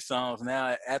girly songs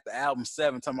now at the album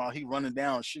 7 talking about he running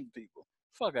down and shooting people.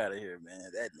 Fuck out of here, man.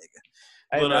 That nigga.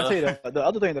 Hey But man, I tell you the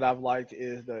other thing that I've liked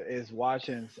is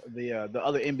watching the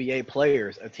other NBA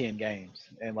players attend games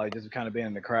and like just kind of being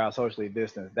in the crowd socially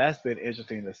distanced. That's been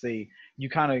interesting to see. You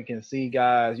kind of can see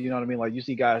guys, you know what I mean? Like you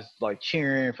see guys like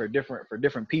cheering for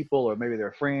different people or maybe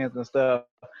their friends and stuff.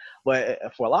 But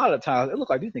for a lot of times, it looks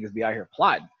like these niggas be out here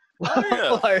plotting. oh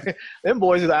yeah. Like them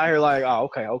boys is out here like, oh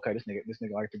okay, this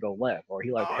nigga like to go left, or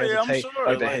he like to Oh yeah, I'm hesitate, sure.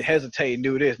 like to Like hesitate and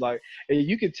do this. Like and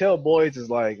you can tell boys is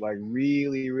like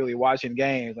really watching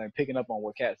games, like picking up on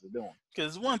what cats is doing.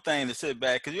 Cause one thing to sit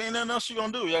back, cause you ain't nothing else you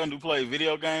gonna do. Y'all gonna do play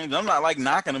video games. I'm not like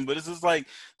knocking them, but it's just like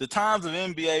the times of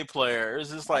NBA players.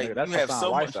 It's just Oh like nigga, you that's have Hassan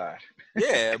so much. Whiteside.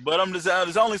 Yeah, but I'm just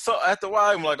there's only so after a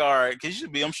while I'm like, all right, cause you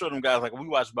should be. I'm sure them guys like we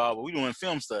watch ball, but we doing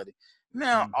film study.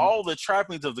 Now Mm-hmm. all the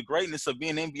trappings of the greatness of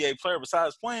being an NBA player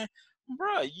besides playing,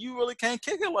 bro, you really can't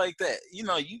kick it like that.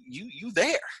 You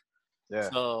there. Yeah.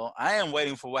 So I am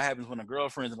waiting for what happens when the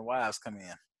girlfriends and the wives come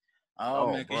in. Oh Oh,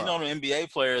 man, because you bro. know the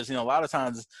NBA players, a lot of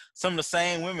times some of the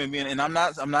same women being, and I'm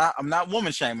not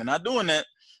woman shaming, not doing that,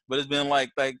 but it's been like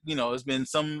it's been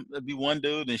it'd be one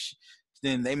dude, and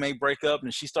then they may break up,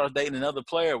 and she starts dating another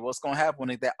player. What's gonna happen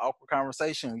when that awkward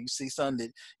conversation when you see something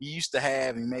that you used to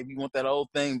have, and maybe you want that old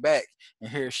thing back, and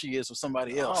here she is with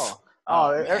somebody else. Oh,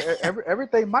 Oh man.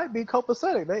 everything might be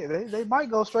copacetic. They might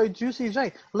go straight Juicy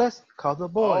J. Let's call the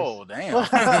boys. Oh damn.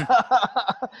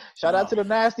 Shout out Oh, to the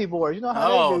Nasty Boys. You know how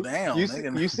they oh do. damn.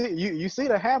 You see, you see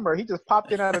the Hammer. He just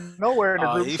popped in out of nowhere in the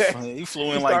Oh, group text. he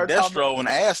flew He in like started talking about, Destro, and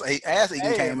ass eating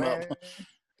hey came up. man,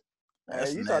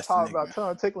 That's a you start nasty talking about nigga.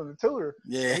 tongue tickling the tutor,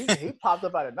 Yeah. and he popped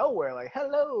up out of nowhere like,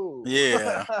 hello.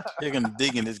 Yeah. You're gonna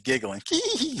dig in this giggling.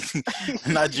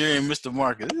 Nigerian Mr.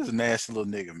 Marcus. This is a nasty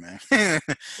little nigga, man.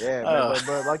 Yeah, man, uh,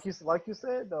 but like you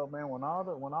said though, man, when all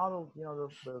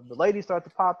the ladies start to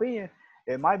pop in,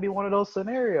 it might be one of those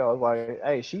scenarios like,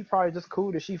 hey, she probably just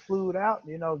cool that she flew out,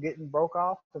 getting broke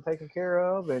off and taken care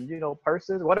of, and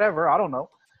purses, whatever, I don't know,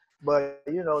 but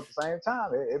at the same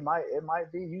time, it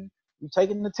might be you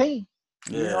taking the team,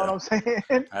 you know what yeah. I'm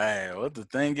saying? Hey, what the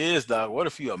thing is, dog, what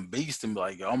if you a beast and be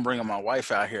like, yo, I'm bringing my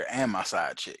wife out here and my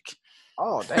side chick?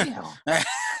 Oh damn,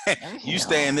 You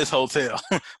stay in damn. this hotel.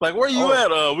 Like, where you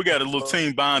Oh, at? We got a little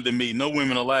team bonding meeting. No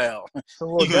women allowed. some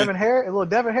little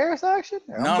Devin Harris action.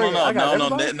 No, no, no, I got no,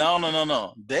 no, everybody.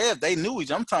 no. They knew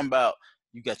each. I'm talking about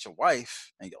you got your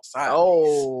wife and your side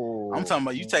piece. I'm Oh, talking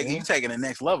about you taking the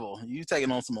next level. You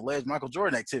taking on some alleged Michael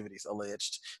Jordan activities,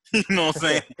 alleged. You know what I'm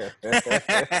saying?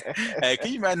 Hey,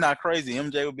 can you imagine how crazy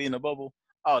MJ would be in the bubble?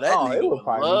 Oh, that Oh, it nigga would would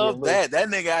probably be a love little. that. That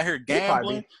nigga out here He'd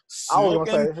probably gambling, be. I was gonna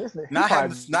smoking, say he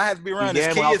probably not have to be be around his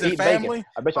gambling off kids and eating bacon. family.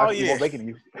 I bet you I Oh can eat more yeah, bacon than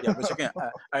you. yeah. But you can.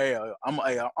 I'm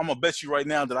gonna bet you right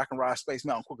now that I can ride Space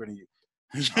Mountain quicker than you.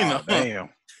 You know. Oh damn.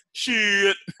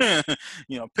 Shit.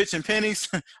 Pitching pennies.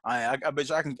 I bet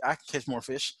you I can catch more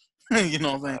fish. You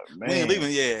know what I'm saying? We ain't Man.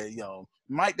 leaving. Yeah,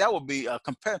 Mike, that would be a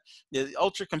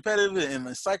ultra competitive and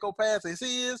a psychopath as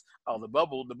he is. Oh, the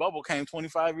bubble came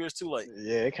 25 years too late.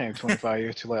 Yeah, it came 25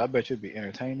 years too late. I bet you'd be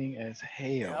entertaining as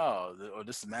hell. Oh, or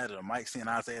this is matter of Mike seeing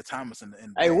Isaiah Thomas and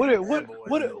Hey, bad boys in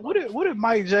the bubble. what did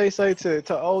Mike J say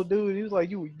to old dude? He was like,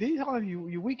 you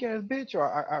weak ass bitch,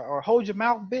 or hold your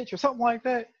mouth, bitch, or something like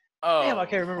that. Damn, I Oh,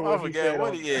 can't remember I what he forget said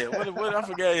what. on. Yeah, what I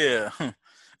forget. Yeah,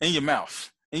 in your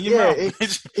mouth. In your Yeah, mouth,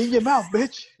 bitch. in your mouth,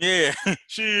 bitch. Yeah,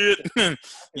 shit. Yeah,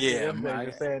 Yeah, MJ Mike.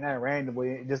 just saying that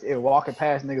randomly, just walking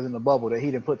past niggas in the bubble that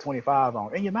he didn't put 25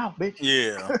 on. In your mouth, bitch.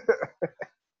 Yeah.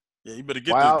 Yeah, you better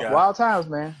get this guy. Wild times,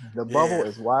 man. The bubble Yeah.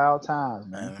 is wild times,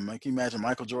 man. Man, can you imagine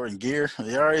Michael Jordan gear?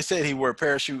 They already said he wore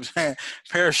parachute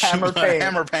Hammer pants.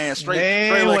 hammer pants, straight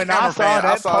Man, like when I hammer saw pants.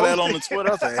 I that saw that post, on the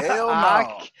Twitter. I said, hell no.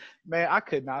 man, I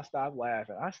could not stop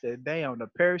laughing. I said, damn, the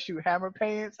parachute hammer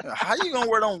pants. How you gonna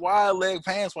wear them wide leg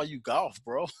pants while you golf,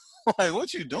 bro? Like,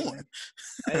 what you doing?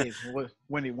 Hey,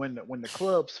 when the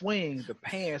club swings, the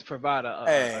pants provide a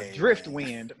Hey, drift man.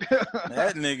 wind.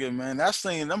 That nigga, man, I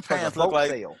seen them Cause a pants look boat like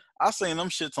sail. I seen them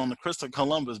shits on the Christopher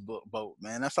Columbus boat,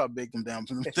 man. That's how big them damn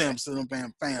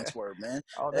pants were, man.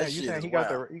 Oh That damn, you shit saying is he got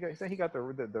wild. he got the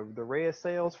red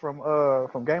sails from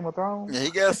Game of Thrones? Yeah, he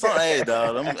got some. Hey,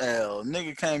 dog,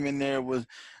 nigga came in there with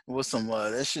some.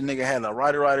 That shit nigga had a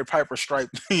Ryder Piper stripe,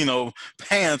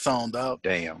 pants on, dog.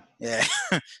 Damn. Yeah,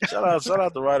 shout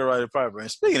out to Ryder Piper. And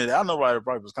speaking of that, I know Ryder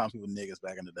Piper was calling people niggas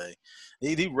back in the day.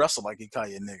 He wrestled like he called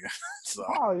you a nigga. So.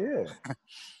 Oh yeah.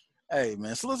 Hey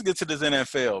man, so let's get to this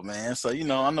NFL, man. So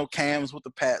I know Cam's with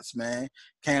the Pats, man.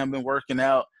 Cam been working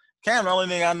out. Cam, the only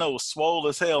thing I know was swole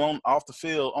as hell on the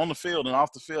field, and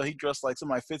off the field he dressed like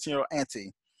somebody 15-year-old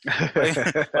auntie.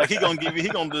 Like he gonna give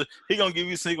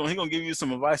you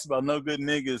some advice about no good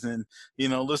niggas and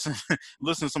listen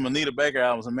to some Anita Baker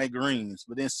albums and make greens,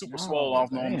 but then super swole Oh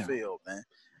off on the damn. field, man.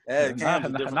 Cam's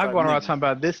a different Not type of going around nigga. talking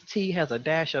about this tea has a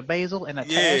dash of basil and a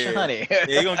dash of Yeah, honey.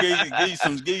 yeah, he gonna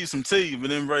give you some tea, but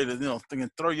then ready to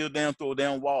throw you down through a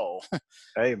damn wall.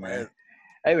 Hey man.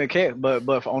 Hey man, Cam, but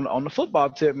on the football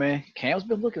tip, man, Cam's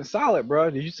been looking solid,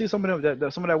 bro. Did you see some of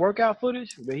that workout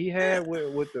footage that he had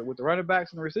with the running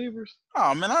backs and the receivers?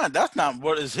 Oh man, that's not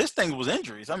what his thing was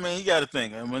injuries. I mean, you got to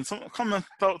think. And when someone come and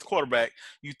throw the quarterback,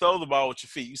 you throw the ball with your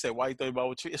feet. You say, why you throw the ball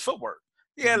with your feet? It's footwork.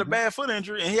 He had a bad foot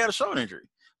injury and he had a shoulder injury.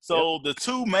 So the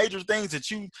two major things that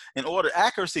in order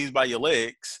accuracy is by your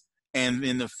legs, and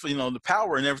in the the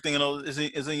power and everything is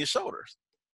in your shoulders.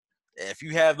 If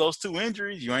you have those two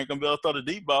injuries, you ain't gonna be able to throw the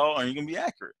deep ball, or you're gonna be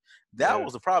accurate. That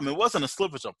was the problem. It wasn't a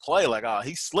slippage of play, like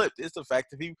he slipped. It's the fact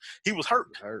that he was hurt.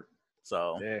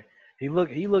 So yeah, he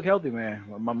looked healthy, man.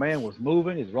 My man was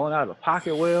moving. He's rolling out of the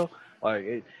pocket well.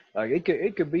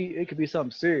 It could be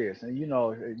something serious, and you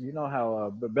know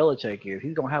how Belichick is.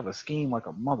 He's gonna have a scheme like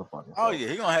a motherfucker. Oh So yeah,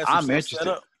 he gonna have some I'm stuff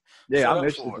interested. Yeah, set I'm up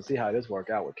interested for to it. see how this work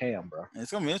out with Cam, bro. And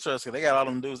it's gonna be interesting. They got all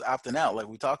them dudes opting out, like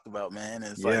we talked about, man.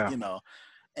 And it's like Yeah.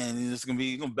 and it's gonna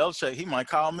be Belichick. He might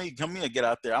call me, come in and get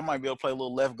out there. I might be able to play a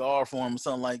little left guard for him or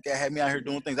something like that. Had me out here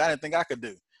doing things I didn't think I could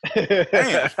do.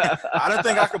 Damn, I didn't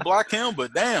think I could block him,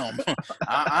 but damn,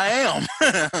 I am.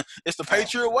 It's the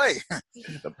Patriot way.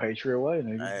 The Patriot way,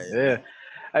 nigga. Hey, Yeah. man.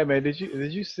 Hey man, did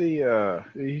you see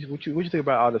what you think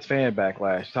about all this fan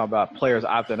backlash? Talking about players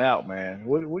opting out, man.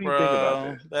 What do you think about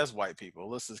Bro, this? that's white people.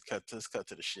 Let's cut to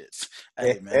the shits.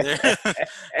 Hey man,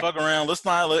 fuck around. Let's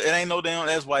not. It ain't no damn.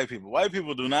 That's white people. White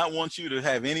people do not want you to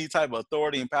have any type of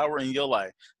authority and power in your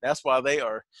life. That's why they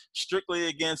are strictly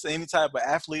against any type of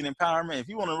athlete empowerment. If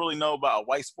you want to really know about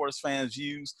white sports fans'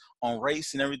 views on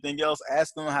race and everything else,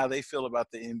 ask them how they feel about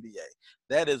the NBA.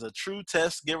 That is a true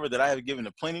test giver that I have given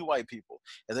to plenty of white people.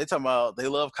 As they talk about they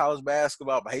love college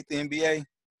basketball but hate the NBA.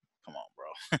 Come on,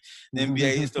 bro. The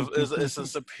NBA is a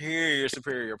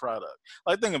superior product.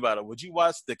 Like, think about it. Would you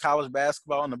watch the college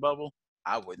basketball in the bubble?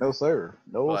 I wouldn't. No sir,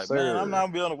 no Like, man, I'm sir.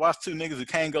 not be able to watch two niggas who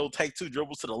can't go take two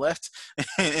dribbles to the left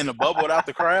in the bubble without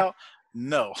the crowd.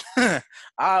 No,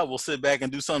 I will sit back and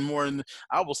do something more.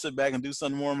 I will sit back and do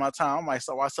something more in my time. I might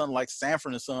start watch something like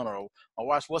Sanford and Son, or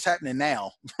watch What's Happening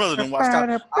Now, rather than watch.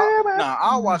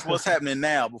 I'll watch What's Happening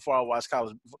Now before I watch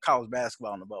college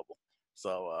basketball in the bubble.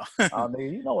 So, Oh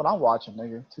nigga, you know what I'm watching,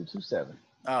 nigga? 227.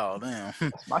 oh damn,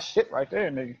 That's my shit right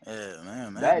there, nigga. yeah,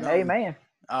 man, That and Amen.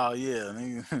 Oh yeah,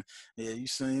 nigga. Yeah, you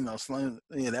seen Slim?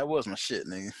 Yeah, that was my shit,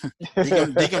 nigga.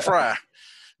 Deacon Fry.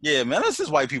 Yeah, man, that's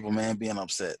just white people, man, being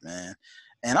upset, man.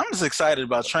 And I'm just excited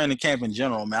about training camp in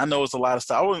general, man. I know it's a lot of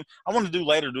stuff. I want to do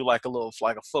like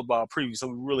a football preview, so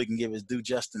we really can give it due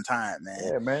just in time, man.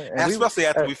 Yeah, man. And especially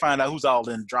after we find out who's all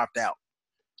in dropped out.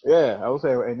 Yeah, I would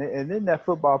say, and then that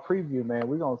football preview, man,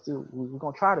 we're gonna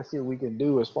try to see what we can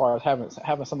do as far as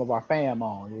having some of our fam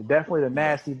on. Definitely the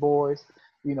Nasty Boys,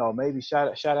 maybe shout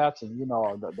out to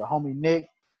the homie Nick,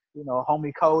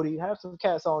 homie Cody. Have some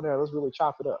cats on there. Let's really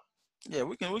chop it up. Yeah,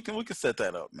 we can set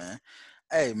that up, man.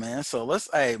 Hey man, so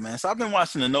I've been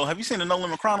watching Have you seen the No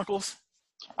Limit Chronicles?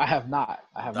 I have not.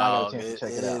 Got a chance to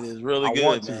check it out. It is really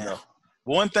good, man. Though.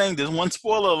 One thing, there's one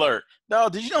spoiler alert.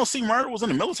 Dog, did you know C Murder was in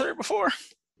the military before?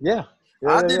 Yeah.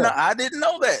 I didn't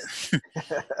know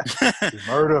that.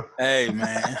 Murder. Hey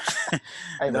man.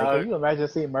 Hey man, can you imagine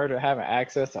seeing Murder having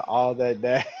access to all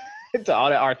that to all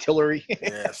that artillery?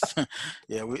 Yes.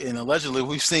 Yeah, and allegedly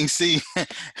we've seen C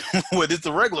with it's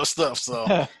the regular stuff. So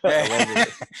hey,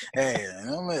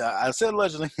 I said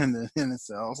allegedly, and it's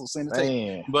also seen the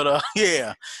tape. But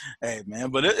yeah, hey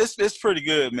man, but it's pretty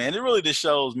good, man. It really just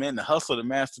shows, man, the hustle that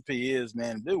Master P is,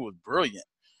 man. It was brilliant.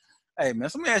 Hey man,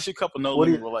 so let me ask you a couple No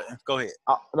Limit related. Go ahead.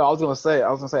 No, I was gonna say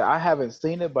I haven't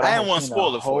seen it, but I didn't want to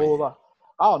spoil it for you.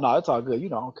 Oh no, it's all good. I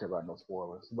don't care about no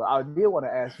spoilers. But I did want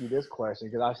to ask you this question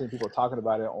because I've seen people talking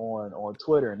about it on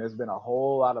Twitter, and there's been a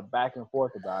whole lot of back and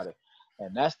forth about it.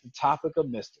 And that's the topic of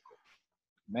Mystikal.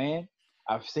 Man,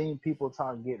 I've seen people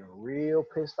getting real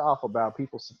pissed off about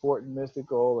people supporting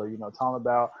Mystikal, or talking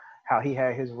about how he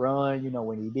had his run,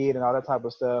 when he did, and all that type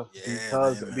of stuff,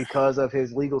 because of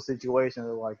his legal situation.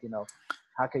 Like,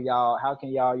 how can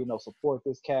y'all support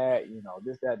this cat,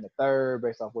 this, that, and the third,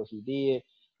 based off what he did.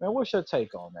 Man, what's your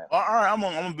take on that? All right, I'm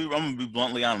gonna be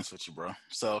bluntly honest with you, bro.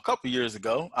 So a couple years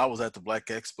ago, I was at the Black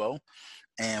Expo,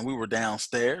 and we were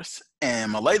downstairs,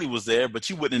 and my lady was there, but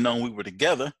you wouldn't have known we were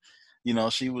together.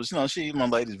 She was, my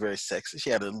lady's very sexy. She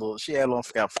had on, I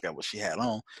forgot what she had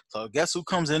on. So guess who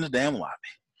comes in the damn lobby?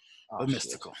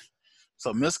 Mystikal.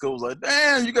 So Mystikal was like,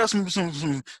 "Damn, you got some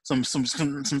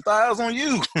thighs on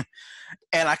you,"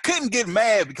 and I couldn't get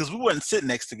mad because we wasn't sitting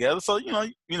next together. So we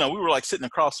were like sitting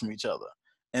across from each other.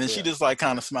 And then she just like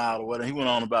kind of smiled or whatever. He went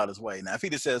on about his way. Now, if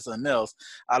he'd have said something else,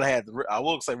 I'd have had to, I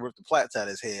will say rip the plaits out of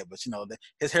his head, but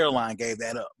his hairline gave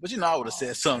that up. But I would have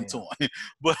said something to him.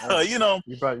 But you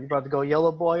about to go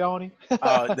yellow boy on him?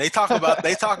 They talk about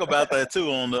that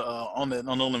too on the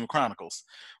No Limit Chronicles.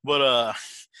 But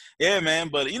yeah, man.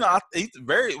 But he's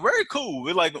very, very cool.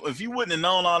 We're like, if you wouldn't have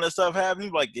known all that stuff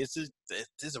happening, like this is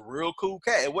a real cool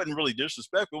cat. It wasn't really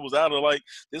disrespectful. It was out of like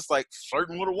this like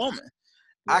flirting with a woman.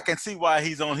 Yeah. I can see why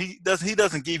he's on. He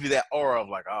doesn't give you that aura of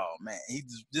like, oh man,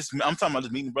 I'm talking about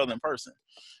just meeting a brother in person.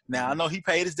 Now I know he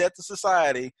paid his debt to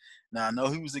society. Now I know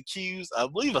he was accused, I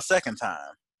believe, a second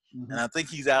time, and I think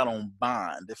he's out on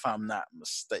bond, if I'm not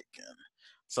mistaken.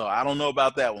 So I don't know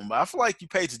about that one, but I feel like you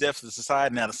paid your debt to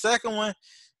society. Now the second one,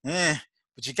 but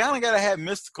you kind of gotta have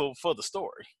Mystikal for the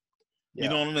story. You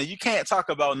know what I mean? You can't talk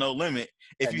about No Limit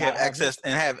if And you have not have access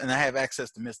Mystikal. and have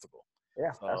access to Mystical. Yeah,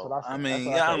 that's what So I I said. That's mean,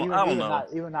 what I yeah, said. I don't know.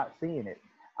 Even not seeing it,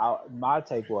 my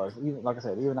take was, even like I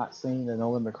said, even not seeing the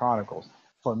No Limit Chronicles.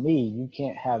 For me, you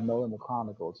can't have No Limit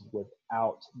Chronicles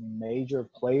without major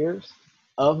players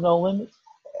of No Limits,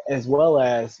 as well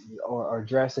as or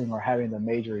addressing or having the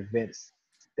major events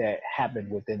that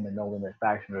happened within the No Limit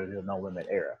faction or the No Limit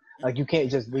era. Like you can't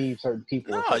just leave certain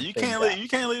people or No, certain things out. you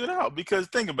can't leave it out because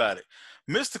think about it.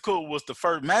 Mystical was the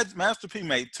first. Master P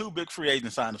made 2 big free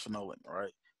agent signings for No Limit,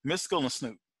 right? Mystical and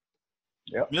Snoop.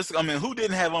 Yep. Mystical. I mean, who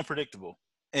didn't have Unpredictable?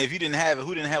 And if you didn't have it,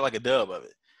 who didn't have like a dub of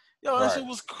it? Yo, that Right. shit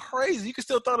was crazy. You can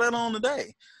still throw that on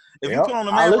today. If you put Yep. on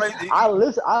the man right, I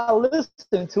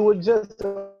listened to it just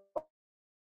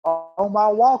on my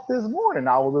walk this morning.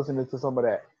 I was listening to some of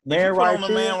that. if you Man put Right on the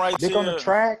Here, man right Dick on the here,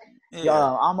 Track. yeah.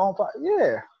 I'm on fire.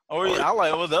 Yeah. Or I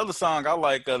like the other song. I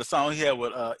like the song he had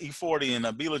with E40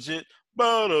 and Be Legit.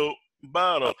 Bottle.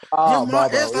 Oh, Bobo,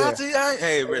 yeah.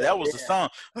 Hey, bro, that was the song.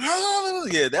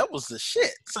 Yeah, that was the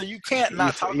shit. So you can't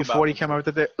not talk about E40 came out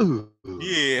with that. Ooh.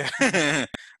 Yeah.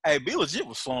 Hey, Be Legit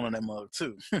was flowing on that mug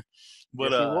too.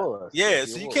 But Yes, he was. yeah, Yes,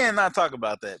 he so you was. can't not talk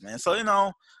about that, man. So,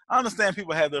 I understand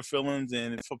people have their feelings,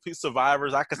 and for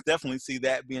survivors, I can definitely see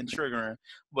that being triggering.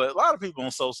 But a lot of people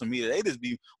on social media, they just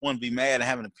want to be mad and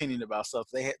have an opinion about stuff.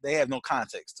 They have no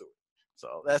context to it.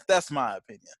 So that's my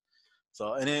opinion.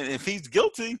 So, and then if he's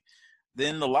guilty,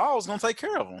 then the law is gonna take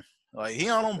care of him. Like he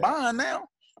on bond now.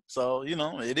 So,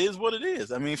 it is what it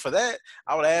is. I mean, for that,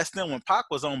 I would ask them when Pac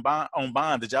was on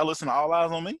bond, did y'all listen to All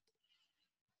Eyes on Me?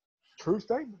 True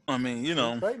statement. I mean,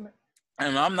 True statement.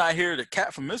 and I'm not here to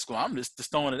cap from Mystical. I'm just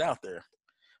throwing it out there.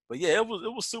 But yeah, it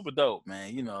was super dope,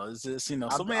 man. It's just, so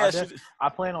let me ask you. I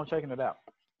plan on checking it out.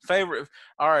 Favorite.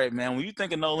 All right, man. When you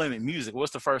think of No Limit music,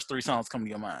 what's the first 3 songs come to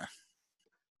your mind?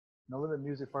 No Limit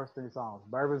Music, first 3 songs.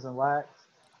 Bourbons and Wax,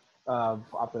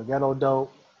 off the Ghetto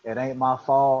Dope. It Ain't My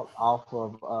Fault, off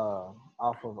of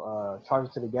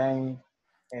Charges to the Game.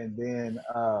 And then,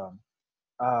 I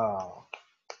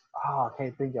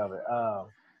can't think of it.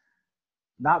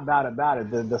 Not About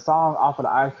It. The song off of the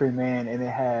Ice Cream Man, and it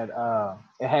had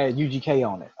UGK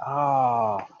on it.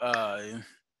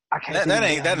 I can't That think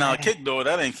ain't of that it, no man. Kick Door.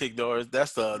 That ain't Kick Door. That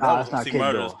was It's on not C Kick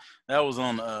Murders. Door. That was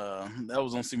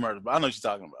on C Murders. But I know what you're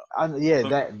talking about.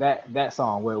 That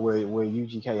song with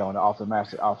UGK on it off of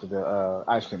the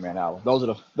Ice Cream Man album. Those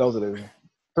are the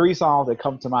 3 songs that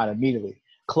come to mind immediately.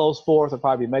 Close fourth would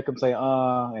probably Make Them Say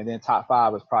and then top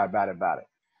 5 is probably About It.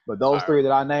 But those 3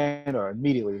 that I named are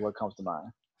immediately what comes to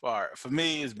mind. All right, for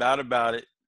me, it's About It.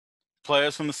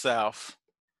 Players from the South.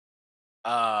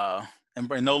 And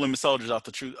bring No Limit Soldiers off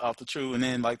the true, and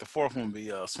then like the 4th one would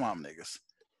be Swamp Niggas.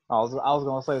 I was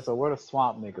gonna say, so where the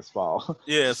Swamp Niggas fall?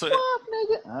 Yeah, so Swamp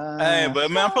Nigga. hey,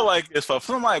 but man, I feel like it's for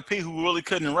somebody like P who really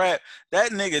couldn't rap.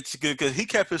 That nigga, because he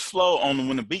kept his flow on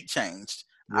when the beat changed.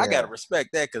 Yeah. I gotta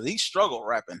respect that because he struggled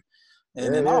rapping,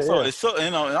 and then also it's so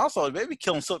and also maybe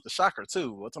killing Silk the Shocker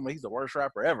too. What's somebody he's the worst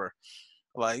rapper ever.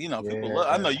 Like people love.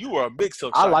 I know you were a big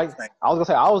Silk Shocker fan. I was gonna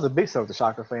say I was a big Silk the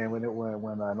Shocker fan when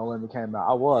No Limit came out.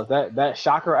 I was that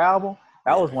Shocker album.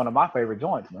 That was one of my favorite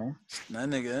joints, man. That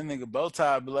nigga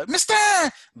Bowtie be like, Mister,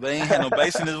 but he ain't had no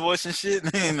bass in his voice and shit.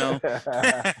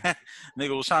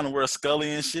 Nigga was trying to wear a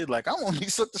Scully and shit. Like, I want to be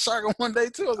Silk the Shocker one day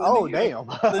too. Like, damn.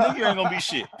 The nigga ain't gonna be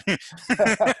shit.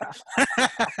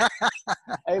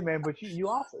 Hey man, but you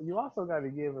also got to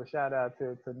give a shout out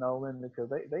to No Limit because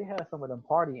they had some of them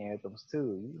party anthems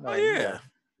too.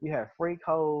 You had Freak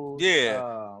Hoes.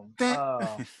 Yeah.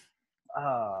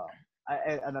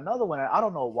 And another one, I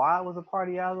don't know why it was a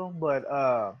party album, but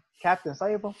Captain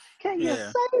Save 'Em. Can you save me?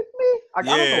 I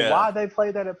don't know why they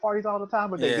play that at parties all the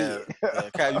time, but they did. You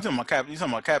talking about Captain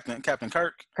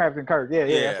Kirk? Captain Kirk, yeah,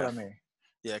 that's what I mean.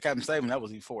 Yeah, Captain Save 'Em, that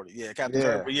was E40. Yeah, Captain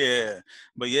Kirk,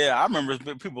 but I remember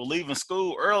people leaving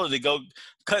school early to go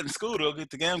cutting school to go get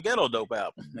the damn Ghetto Dope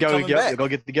album. Go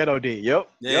get the Ghetto D. Yep.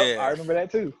 I remember that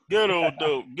too. Ghetto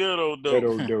Dope. Ghetto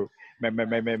Dope.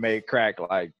 Make crack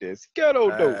like this.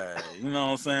 Ghetto Dope. You know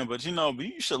what I'm saying? But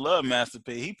you should love Master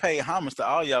P. He paid homage to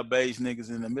all y'all beige niggas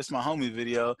in the Miss My Homie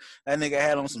video. That nigga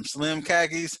had on some slim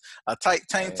khakis, a tight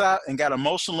tank top, and got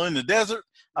emotional in the desert.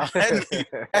 That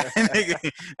nigga,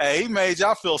 hey, he made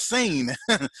y'all feel seen.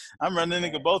 I remember that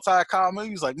nigga Bowtie called me.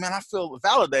 He was like, "Man, I feel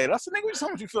validated." I said, "Nigga, how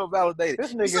much you feel validated?"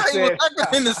 This nigga said,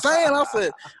 in the sand. I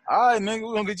said, "All right, nigga,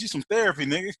 we're gonna get you some therapy,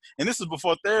 nigga." And this is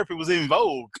before therapy was in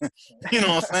vogue. You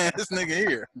know what I'm saying? This nigga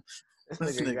here. This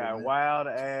nigga got wild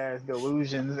ass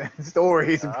delusions and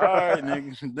stories, bro. All right,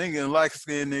 nigga, like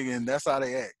skin nigga, and that's how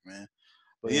they act, man.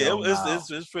 But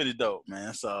it's pretty dope,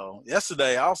 man. So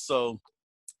yesterday, also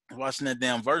watching that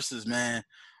damn Versus, man.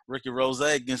 Ricky Rose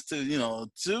against 2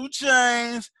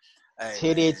 Chainz. Hey,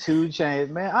 Titty man. 2 Chainz,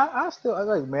 man. I still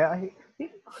like, man.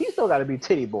 He still got to be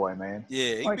Titty Boy, man.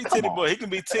 Yeah, he can Like, be come Titty on. Boy. He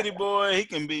can be Titty Boy. He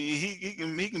can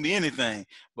be anything.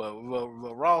 But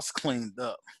Ross cleaned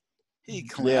up. He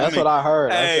clean. Yeah, I that's mean, what I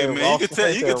heard. I hey said man, you Ross. could tell. I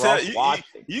You said could tell. Ross watched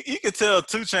it. You could tell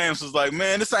 2 Chainz was like,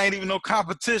 man, this ain't even no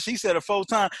competition. He said it 4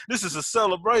 times. This is a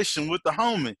celebration with the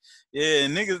homie. Yeah,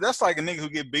 niggas. That's like a nigga who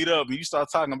get beat up, and you start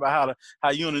talking about how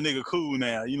you and a nigga cool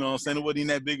now. You know what I'm saying? It wasn't even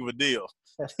that big of a deal.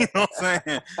 You know what I'm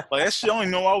saying? Like that shit. I don't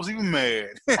even know I was even mad.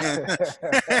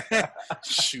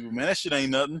 Shoot, man, that shit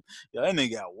ain't nothing. Yeah, that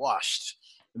nigga got washed.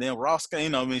 And then Ross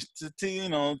came, 2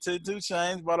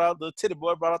 Chainz brought out the Titty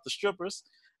Boy, brought out the strippers,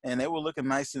 and they were looking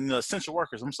nice and essential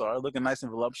workers. I'm sorry, looking nice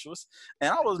and voluptuous.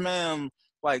 And I was, man,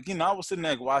 like, I was sitting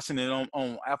there watching it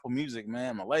on Apple Music,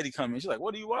 man. My lady come in, she's like,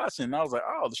 "What are you watching?" And I was like,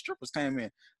 "Oh, the strippers came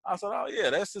in." I said, "Oh yeah,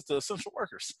 that's just the essential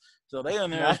workers." So they in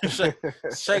there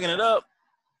shaking it up.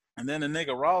 And then the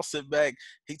nigga Ross sit back,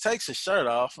 he takes his shirt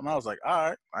off, and I was like, all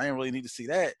right, I didn't really need to see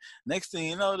that. Next thing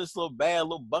you know, this little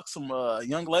buxom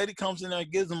young lady comes in there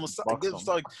and gives him start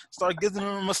giving him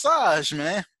a massage,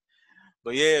 man.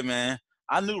 But yeah, man,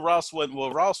 I knew Ross wasn't.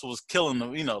 Well, Ross was killing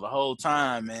the whole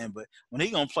time, man. But when he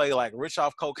gonna play like Rich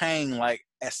Off Cocaine, like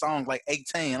at song like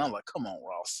 18, I'm like, come on,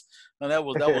 Ross. No, that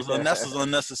was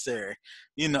unnecessary.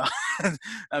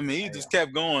 I mean, he just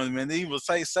kept going, man. He would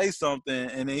say something,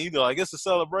 and then he'd be like, it's a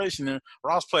celebration, and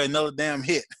Ross play another damn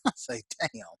hit. I say,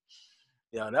 damn.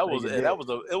 Yeah,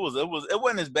 it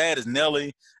wasn't as bad as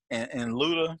Nelly and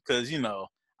Luda, because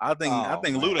I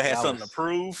think Luda had something to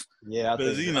prove. Yeah,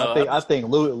 because I think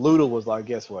Luda was like,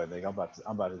 guess what, nigga?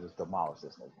 I'm about to just demolish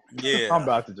this nigga. Yeah, I'm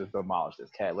about to just demolish this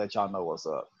cat. Let y'all know what's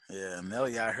up. Yeah,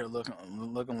 Nelly out here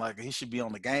looking like he should be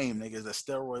on the game, nigga. Is a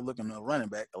steroid looking running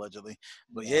back allegedly.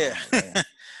 But yeah, it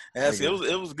was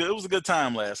good. It was a good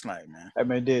time last night, man. I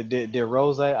mean, did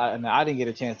Rose? I didn't get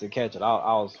a chance to catch it. I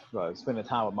was spending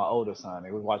time with my older son.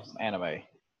 We was watching some anime.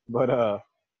 But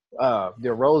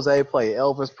did Rose play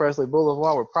Elvis Presley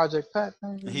Boulevard with Project Pat?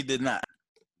 He did not.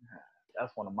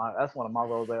 That's one of my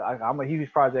Rose. I'm a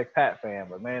huge Project Pat fan,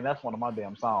 but man, that's one of my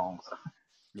damn songs.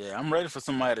 Yeah, I'm ready for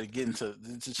somebody to get to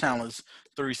challenge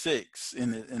 3-6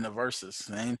 in the verses.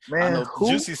 Man, I know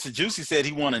Juicy said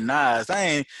he wanted Nas.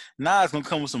 Nas gonna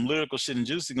come with some lyrical shit, and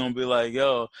Juicy gonna be like,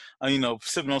 yo,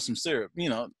 sipping on some syrup.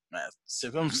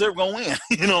 Sipping on syrup gonna win.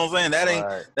 You know what I'm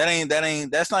saying?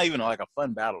 That's not even like a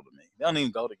fun battle to me. They don't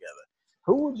even go together.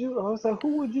 Who would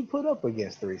you put up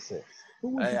against 3-6?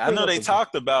 I know they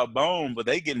talked about Bone, but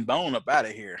they getting Bone up out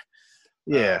of here.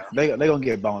 Yeah, they gonna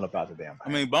get Bone up out the damn. I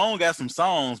mean, Bone got some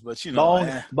songs, but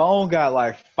Bone got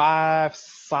like 5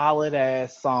 solid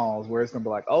ass songs where it's gonna be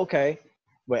like, okay,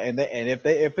 but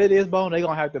if it is Bone, they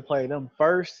gonna have to play them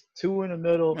first, 2 in the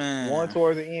middle, 1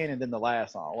 towards the end, and then the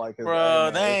last song. Like, bro,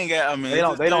 they ain't got. I mean,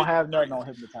 they don't have nothing on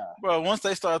Hypnotize. Bro, once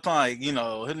they start playing,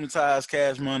 Hypnotize,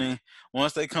 Cash Money.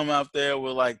 Once they come out there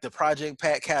with like the Project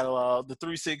Pat catalog, the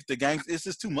 3-6, the Gangsta, it's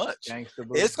just too much.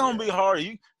 It's gonna be hard.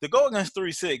 To go against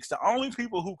 3-6. The only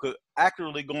people who could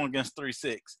accurately go against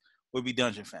 3-6 would be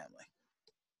Dungeon Family.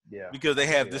 Yeah, because they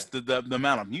have the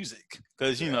amount of music.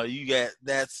 Because you got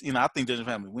I think Dungeon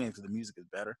Family wins because the music is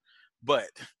better. But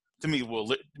to me,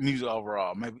 music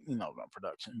overall, maybe not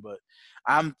production. But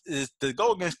to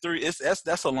go against 3.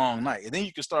 That's a long night, and then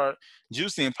you can start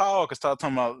Juicy and Paul can start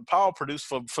talking about Paul produced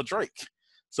for Drake.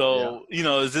 So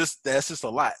that's just a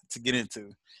lot to get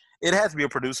into. It has to be a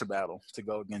producer battle to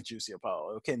go against Juicy or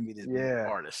Paul. It can't be this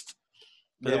artist.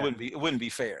 But it wouldn't be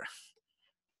fair.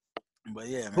 But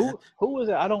yeah, man. Who was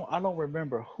it? I don't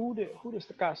remember. Who did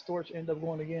Scott Storch end up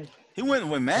going against? He went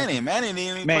with Manny. Manny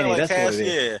didn't even play like Cash.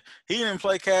 Yeah, he didn't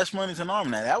play Cash Money to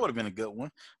Norman. That would have been a good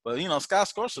one. But Scott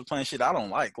Storch was playing shit I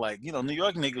don't like. Like New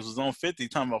York niggas was on 50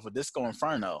 talking about for Disco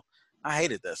Inferno. I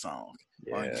hated that song.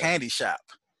 Yeah. Or Candy Shop.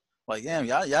 Like, damn,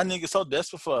 y'all niggas so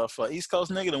desperate for East Coast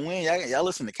nigga to win. Y'all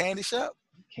listen to Candy Shop.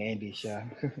 Candy Shop.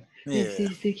 Yeah. This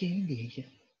is the Candy Shop.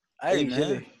 Hey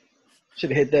man.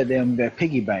 Should have hit that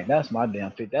piggy bank. That's my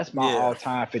damn 50. That's my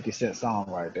all-time 50 Cent song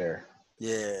right there.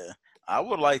 Yeah, I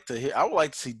would like to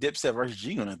see Dipset versus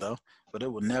G-Unit though, but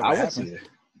it would never happen.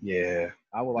 Yeah,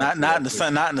 I would like not in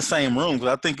the same room because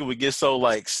I think it would get so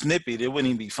like snippy. It wouldn't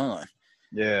even be fun.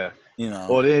 Yeah,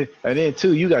 Well, then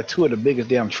too, you got 2 of the biggest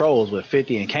damn trolls with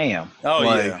 50 and Cam. Oh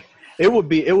yeah. It would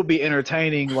be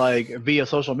entertaining like via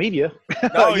social media.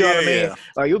 Oh you know yeah, what I mean? yeah.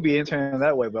 Like you'll be entertaining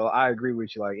that way, but I agree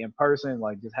with you. Like in person,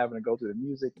 like just having to go through the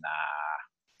music,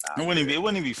 nah. It wouldn't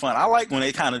even be fun. I like when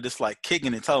they kind of just like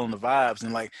kicking and telling the vibes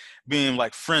and like being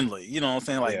like friendly. You know what I'm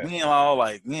saying? Like being all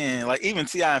like, man, like even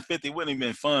T.I. and 50 wouldn't have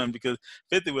been fun because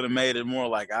 50 would have made it more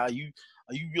like,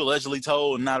 You allegedly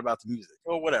told, and not about the music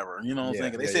or whatever. You know what I'm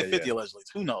saying? They said 50 allegedly.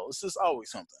 Who knows? It's just always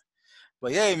something.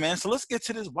 But yeah, man. So let's get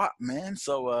to this WAP, man.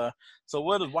 So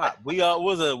what is WAP? We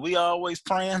always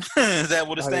praying. Is that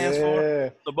what it stands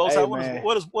for? So both sides.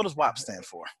 What does WAP stand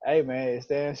for? Hey man, it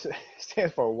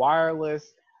stands for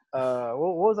wireless.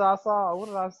 What was I saw? What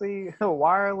did I see?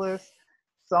 Wireless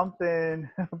something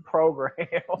program.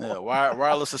 Yeah,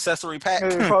 wireless accessory pack.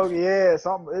 Yeah,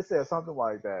 something. It said something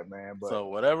like that, man. But so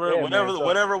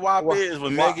whatever WAP is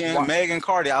with Meg and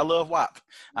Cardi, I love WAP.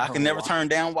 I can never turn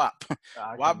down WAP.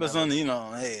 WAP is on.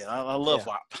 Hey, I love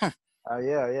WAP.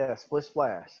 Yeah, splish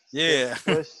splash. Yeah,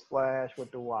 splish splash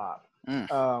with the WAP.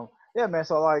 Yeah, man.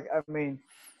 So like, I mean,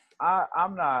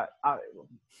 I'm not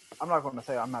going to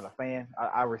say I'm not a fan.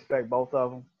 I respect both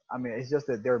of them. I mean, it's just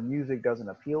that their music doesn't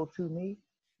appeal to me.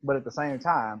 But at the same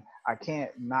time, I can't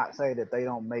not say that they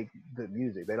don't make good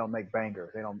music. They don't make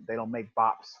bangers. They don't make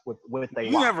bops with they.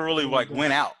 You never really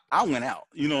went out. I went out.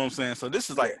 You know what I'm saying? So this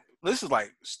is like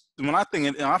when I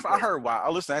think, and I heard WAP. I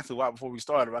listened actually WAP before we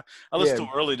started. I listened to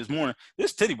it early this morning.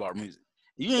 This titty bar music.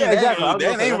 Exactly.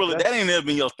 That ain't never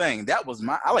been your thing. That was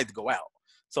I like to go out.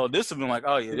 So this has been like,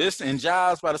 oh yeah, this and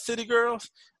Jobs by the City Girls.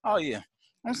 Oh yeah.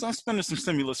 I'm spending some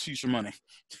stimulus future money,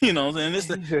 and this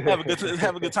to have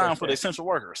a good time for the essential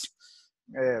workers.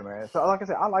 Yeah, man. So like I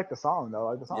said, I like the song though.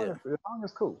 Like the song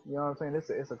is cool. You know what I'm saying?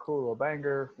 It's a cool little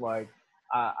banger. Like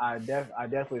I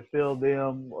definitely feel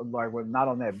them like with not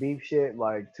on that beef shit.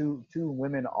 Like two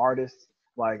women artists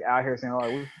like out here saying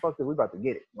like we about to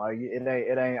get it. Like it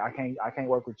ain't I can't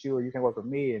work with you or you can't work with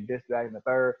me and this that and the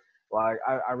third. Like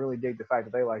I really dig the fact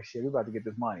that they like shit. We about to get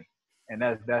this money. And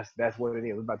that's what it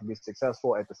is. We're about to be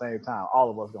successful at the same time. All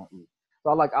of us gonna eat. So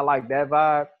I like that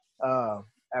vibe.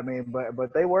 I mean,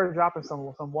 but they were dropping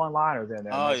some one-liners in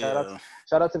there. Oh,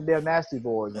 Shout out to the damn Nasty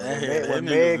Boys. When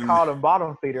Meg called them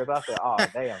bottom feeders, I said, oh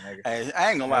damn, nigga. Hey, I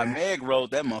ain't gonna lie, Meg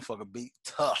wrote that motherfucker beat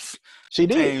tough. She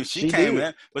did. She came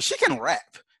in, but she can rap.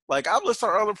 Like I've listened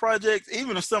to her other projects,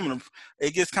 even if some of them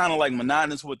it gets kind of like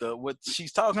monotonous with what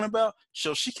she's talking about.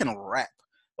 So she can rap.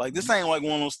 Like this ain't like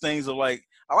one of those things of like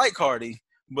I like Cardi,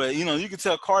 but you can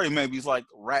tell Cardi maybe is like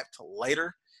rapped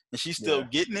later and she's still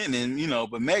getting it, and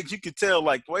but Meg, you could tell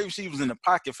like the way she was in the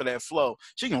pocket for that flow,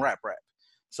 she can rap.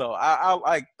 So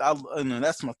I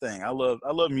that's my thing. I love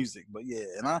music, but yeah,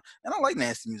 and I like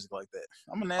nasty music like that.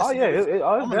 I'm a nasty.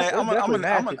 I'm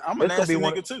a nasty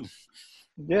nigga too.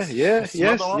 Yeah.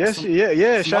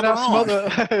 Shout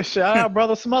out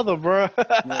Brother Smother, bro.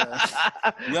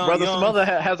 Brother Smother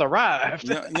has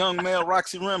arrived. Young male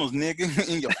Roxy Reynolds, nigga,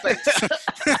 in your face.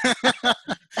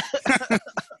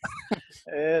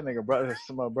 Yeah, nigga, brother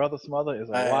Smother is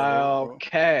a wild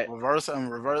cat. Reverse.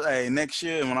 Hey, next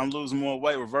year when I'm losing more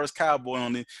weight, reverse cowboy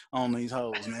on these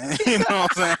hoes, man. You know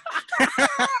what I'm saying?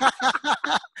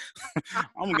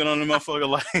 I'm gonna get on the motherfucker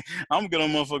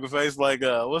motherfucker face like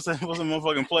what's the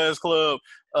motherfucking Players Club?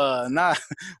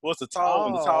 What's the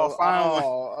tall fine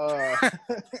one?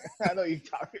 I know you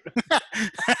talking about.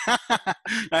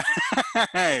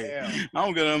 Hey,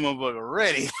 I'm getting that motherfucker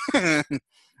ready.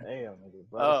 Damn, nigga,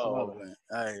 bro. Man.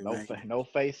 Hey, no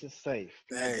face is safe.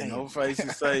 Hey, no face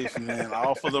is safe, man.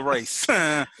 All for the race.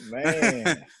 Man,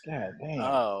 god damn.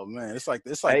 Oh man, it's like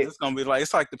it's gonna be like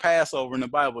it's like the Passover in the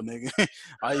Bible, nigga.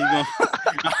 Are you gonna?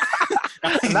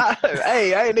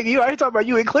 Hey, nigga, you already talking about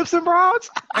you eclipsing broads?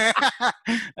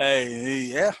 Hey,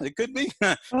 yeah, it could be.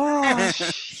 Oh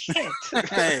shit!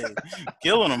 Hey,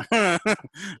 killing them. Hey,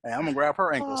 I'm gonna grab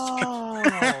her ankles. Oh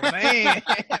man.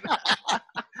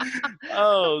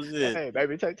 Oh shit! Hey,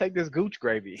 baby, take this gooch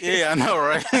gravy. Yeah, I know,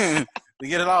 right? To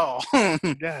get it all. God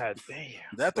damn.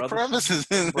 That the crevices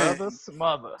in there. Brother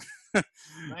Smother.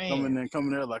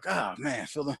 Coming there like, oh man,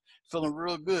 feeling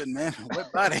real good, man.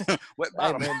 Wet body, wet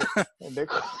bottom. Hey,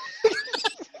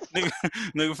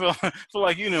 nigga feel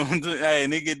like hey,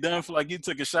 nigga get done, feel like you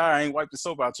took a shower, ain't wiped the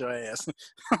soap out your ass.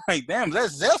 Like, damn,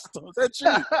 that's Zesta. Is that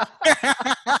you?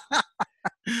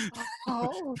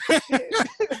 Oh shit.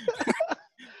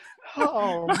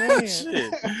 Oh man.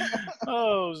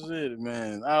 Oh shit,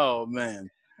 man. Oh man.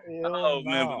 But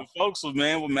the folks were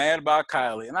mad about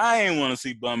Kylie, and I ain't want to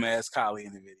see bum ass Kylie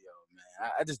in the video, man.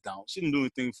 I just don't. She didn't do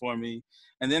anything for me.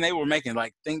 And then they were making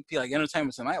like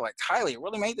Entertainment Tonight, like Kylie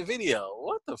really made the video.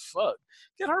 What the fuck?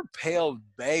 Get her pale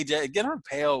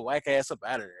whack ass up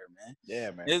out of there, man.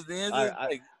 Yeah, man.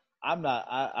 I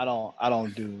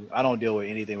don't deal with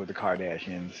anything with the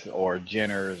Kardashians or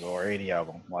Jenners or any of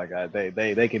them. Like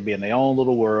they can be in their own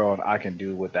little world. I can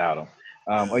do without them.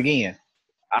 Again,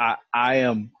 I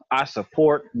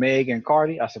support Meg and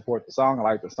Cardi. I support the song. I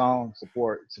like the song.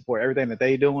 Support everything that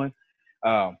they doing.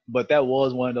 But that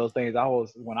was one of those things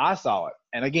when I saw it.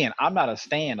 And again, I'm not a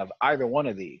stan of either one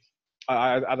of these,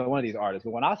 either one of these artists.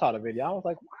 But when I saw the video, I was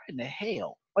like, why in the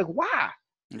hell? Like, why?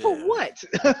 For Yeah. what?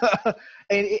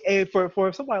 and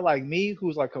for somebody like me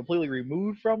who's like completely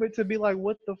removed from it to be like,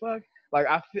 what the fuck? Like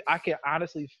I can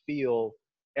honestly feel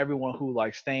everyone who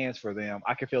like stands for them.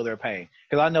 I can feel their pain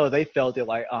because I know they felt it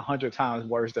like 100 times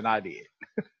worse than I did.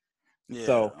 Yeah.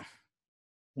 So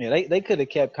yeah, they could have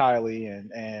kept Kylie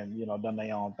and done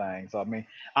their own thing. So I mean,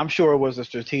 I'm sure it was a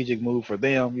strategic move for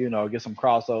them. Get some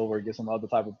crossover, get some other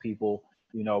type of people.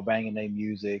 Banging their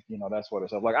music. That sort of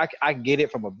stuff. Like I get it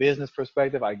from a business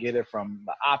perspective. I get it from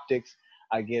the optics.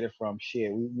 I get it from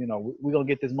shit. We're gonna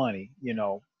get this money.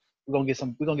 We're gonna get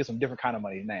some different kind of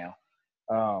money now.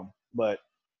 But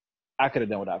I could have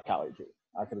done without Kylie too.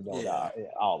 I could have done Yeah.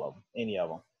 without all of them, any of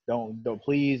them. Don't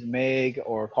please Meg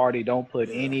or Cardi. Don't put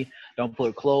Yeah. Don't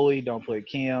put Chloe. Don't put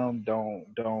Kim. Don't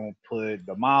put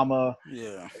the mama.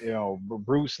 Yeah.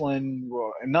 Bruce Lynn.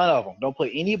 None of them. Don't put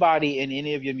anybody in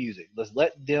any of your music. Let's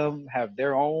let them have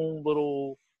their own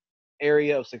little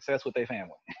area of success with their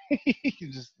family.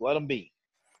 Just let them be.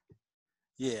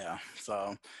 Yeah.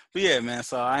 So, but yeah, man.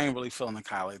 So I ain't really feeling the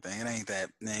Kylie thing. It ain't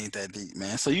that deep,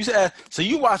 man. So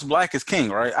you watched Black is King,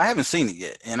 right? I haven't seen it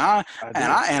yet, and I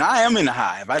am in the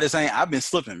hive. I've been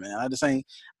slipping, man.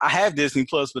 I have Disney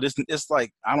Plus, but it's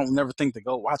like I don't never think to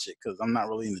go watch it because I'm not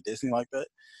really into Disney like that.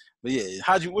 But yeah,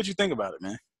 what you think about it,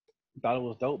 man? Thought it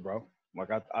was dope, bro. Like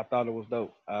I thought it was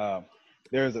dope.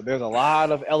 There's a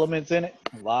lot of elements in it,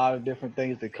 a lot of different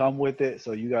things that come with it.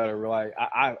 So you gotta realize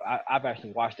I've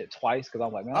actually watched it twice because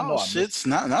I'm like, man, I know Oh I missed. shit,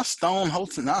 not Stone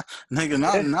Hotep, not nigga,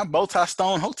 not Bowtie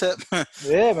Stone Hotep.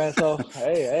 Yeah, man. So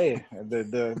hey, the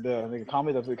nigga call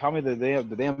me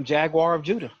the damn Jaguar of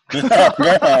Judah.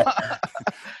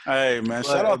 Hey man,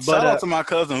 shout out to my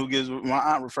cousin my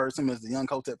aunt refers to him as the young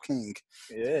Hotep King.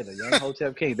 Yeah, the young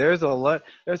Hotep King. There's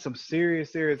some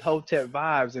serious Hotep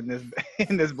vibes in this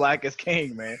in this Blackest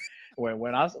King, man.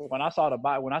 When I saw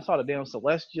the damn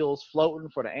celestials floating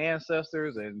for the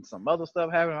ancestors and some other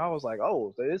stuff happening, I was like,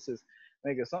 oh, so this is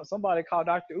nigga. Somebody called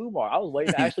Dr. Umar. I was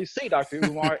waiting to actually see Dr.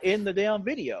 Umar in the damn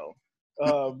video.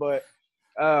 But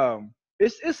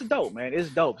it's dope, man. It's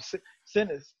dope.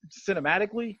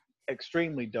 Cinematically,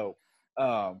 extremely dope.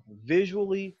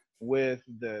 Visually, with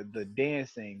the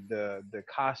dancing, the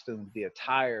costumes, the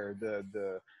attire,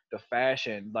 the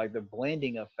fashion, like the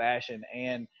blending of fashion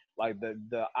and like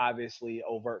the obviously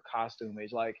overt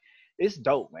costumage, like it's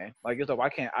dope, man. Like it's dope. I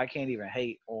can't even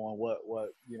hate on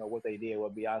what they did,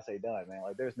 what Beyonce done, man.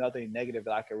 Like there's nothing negative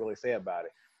that I can really say about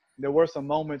it. There were some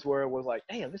moments where it was like,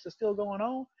 damn, this is still going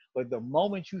on, but the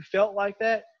moment you felt like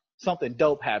that, something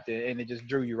dope happened and it just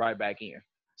drew you right back in.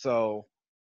 So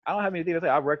I don't have anything to say.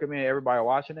 I recommend everybody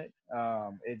watching it.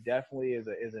 It definitely is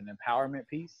an empowerment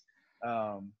piece,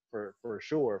 for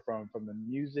sure from the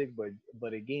music.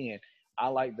 But again, I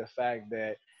like the fact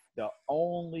that the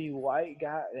only white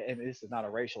guy, and this is not a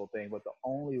racial thing, but the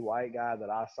only white guy that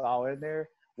I saw in there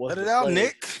was Let the it out, slave.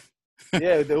 Nick.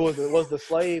 Yeah, it was the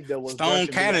slave that was Stone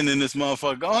brushing Cannon in this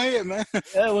motherfucker. Go ahead, man.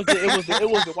 Yeah, it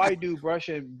was the white dude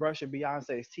brushing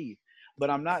Beyonce's teeth. But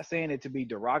I'm not saying it to be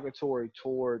derogatory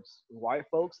towards white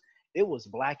folks. It was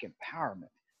black empowerment.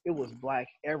 It was black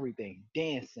everything,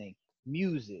 dancing,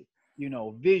 music,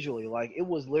 visually. Like it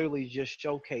was literally just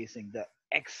showcasing the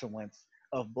excellence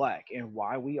of black and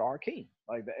why we are king.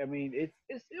 Like I mean, it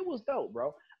was dope,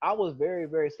 bro. I was very,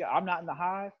 very scared. I'm not in the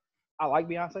hive. I like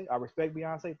Beyonce. I respect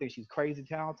Beyonce. Think she's crazy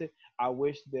talented. I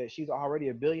wish that she's already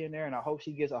a billionaire, and I hope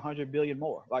she gets 100 billion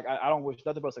more. Like I don't wish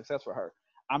nothing but success for her.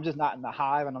 I'm just not in the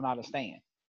hive, and I'm not a stan.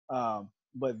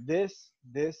 But this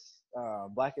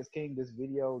Black is King, this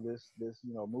video, this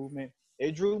movement,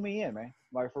 it drew me in, man.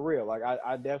 Like for real. Like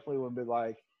I definitely would be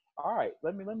like, all right,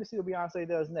 let me see what Beyonce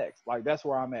does next. Like that's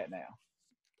where I'm at now.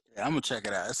 Yeah, I'm gonna check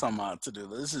it out. It's on my to do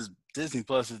list. This is Disney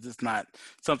Plus is just not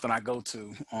something I go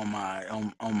to on my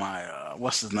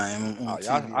what's his name on Oh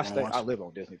yeah, TV I when I stay. watch. I live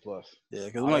on Disney Plus. Yeah,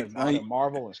 because All that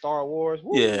Marvel and Star Wars.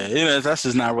 yeah, Woo. that's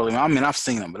just not really. I mean, I've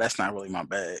seen them, but that's not really my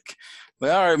bag. But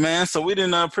all right, man. So we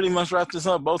didn't pretty much wrap this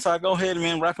up. Bowtie, go ahead,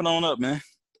 man. Wrap it on up, man.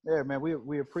 Yeah, man,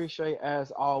 we appreciate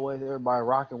as always everybody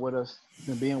rocking with us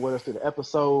and being with us through the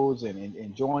episodes and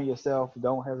enjoying yourself.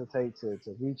 Don't hesitate to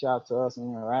reach out to us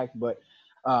and interact. But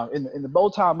in the bow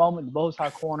tie moment, the bow tie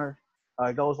corner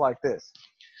goes like this: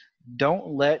 don't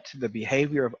let the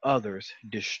behavior of others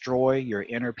destroy your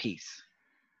inner peace.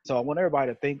 So I want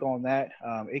everybody to think on that.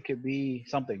 It could be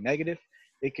something negative.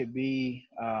 It could be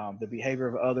the behavior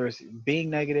of others being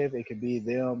negative. It could be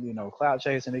them, clout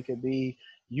chasing. It could be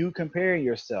you comparing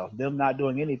yourself, them not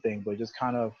doing anything, but just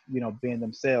kind of, being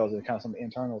themselves and kind of some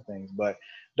internal things. But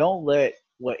don't let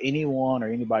what anyone or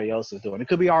anybody else is doing. It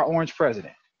could be our orange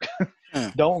president.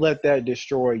 Don't let that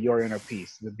destroy your inner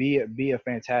peace. Be a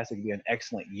fantastic, be an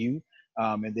excellent you.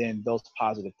 And then those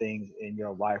positive things in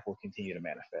your life will continue to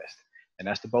manifest. And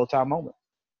that's the bow tie moment.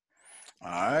 All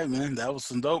right, man. That was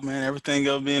some dope, man. Everything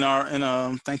will be in our,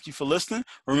 and thank you for listening.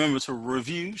 Remember to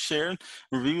review and share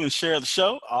the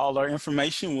show. All our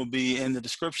information will be in the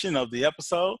description of the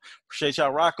episode. Appreciate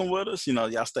y'all rocking with us.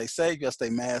 Y'all stay safe. Y'all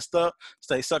stay masked up.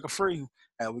 Stay sucker free.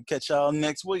 And we'll catch y'all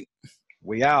next week.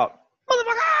 We out.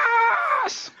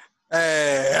 Motherfuckers!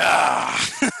 Hey,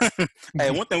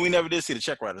 hey, one thing we never did see the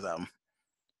Check Writers album.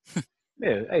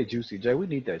 Yeah, hey, Juicy J, we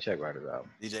need that Check Writers album.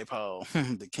 DJ Paul,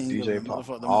 the king DJ of Paul,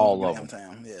 the all of damn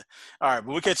town. Yeah. All right,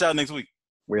 but we'll catch y'all next week.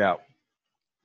 We out.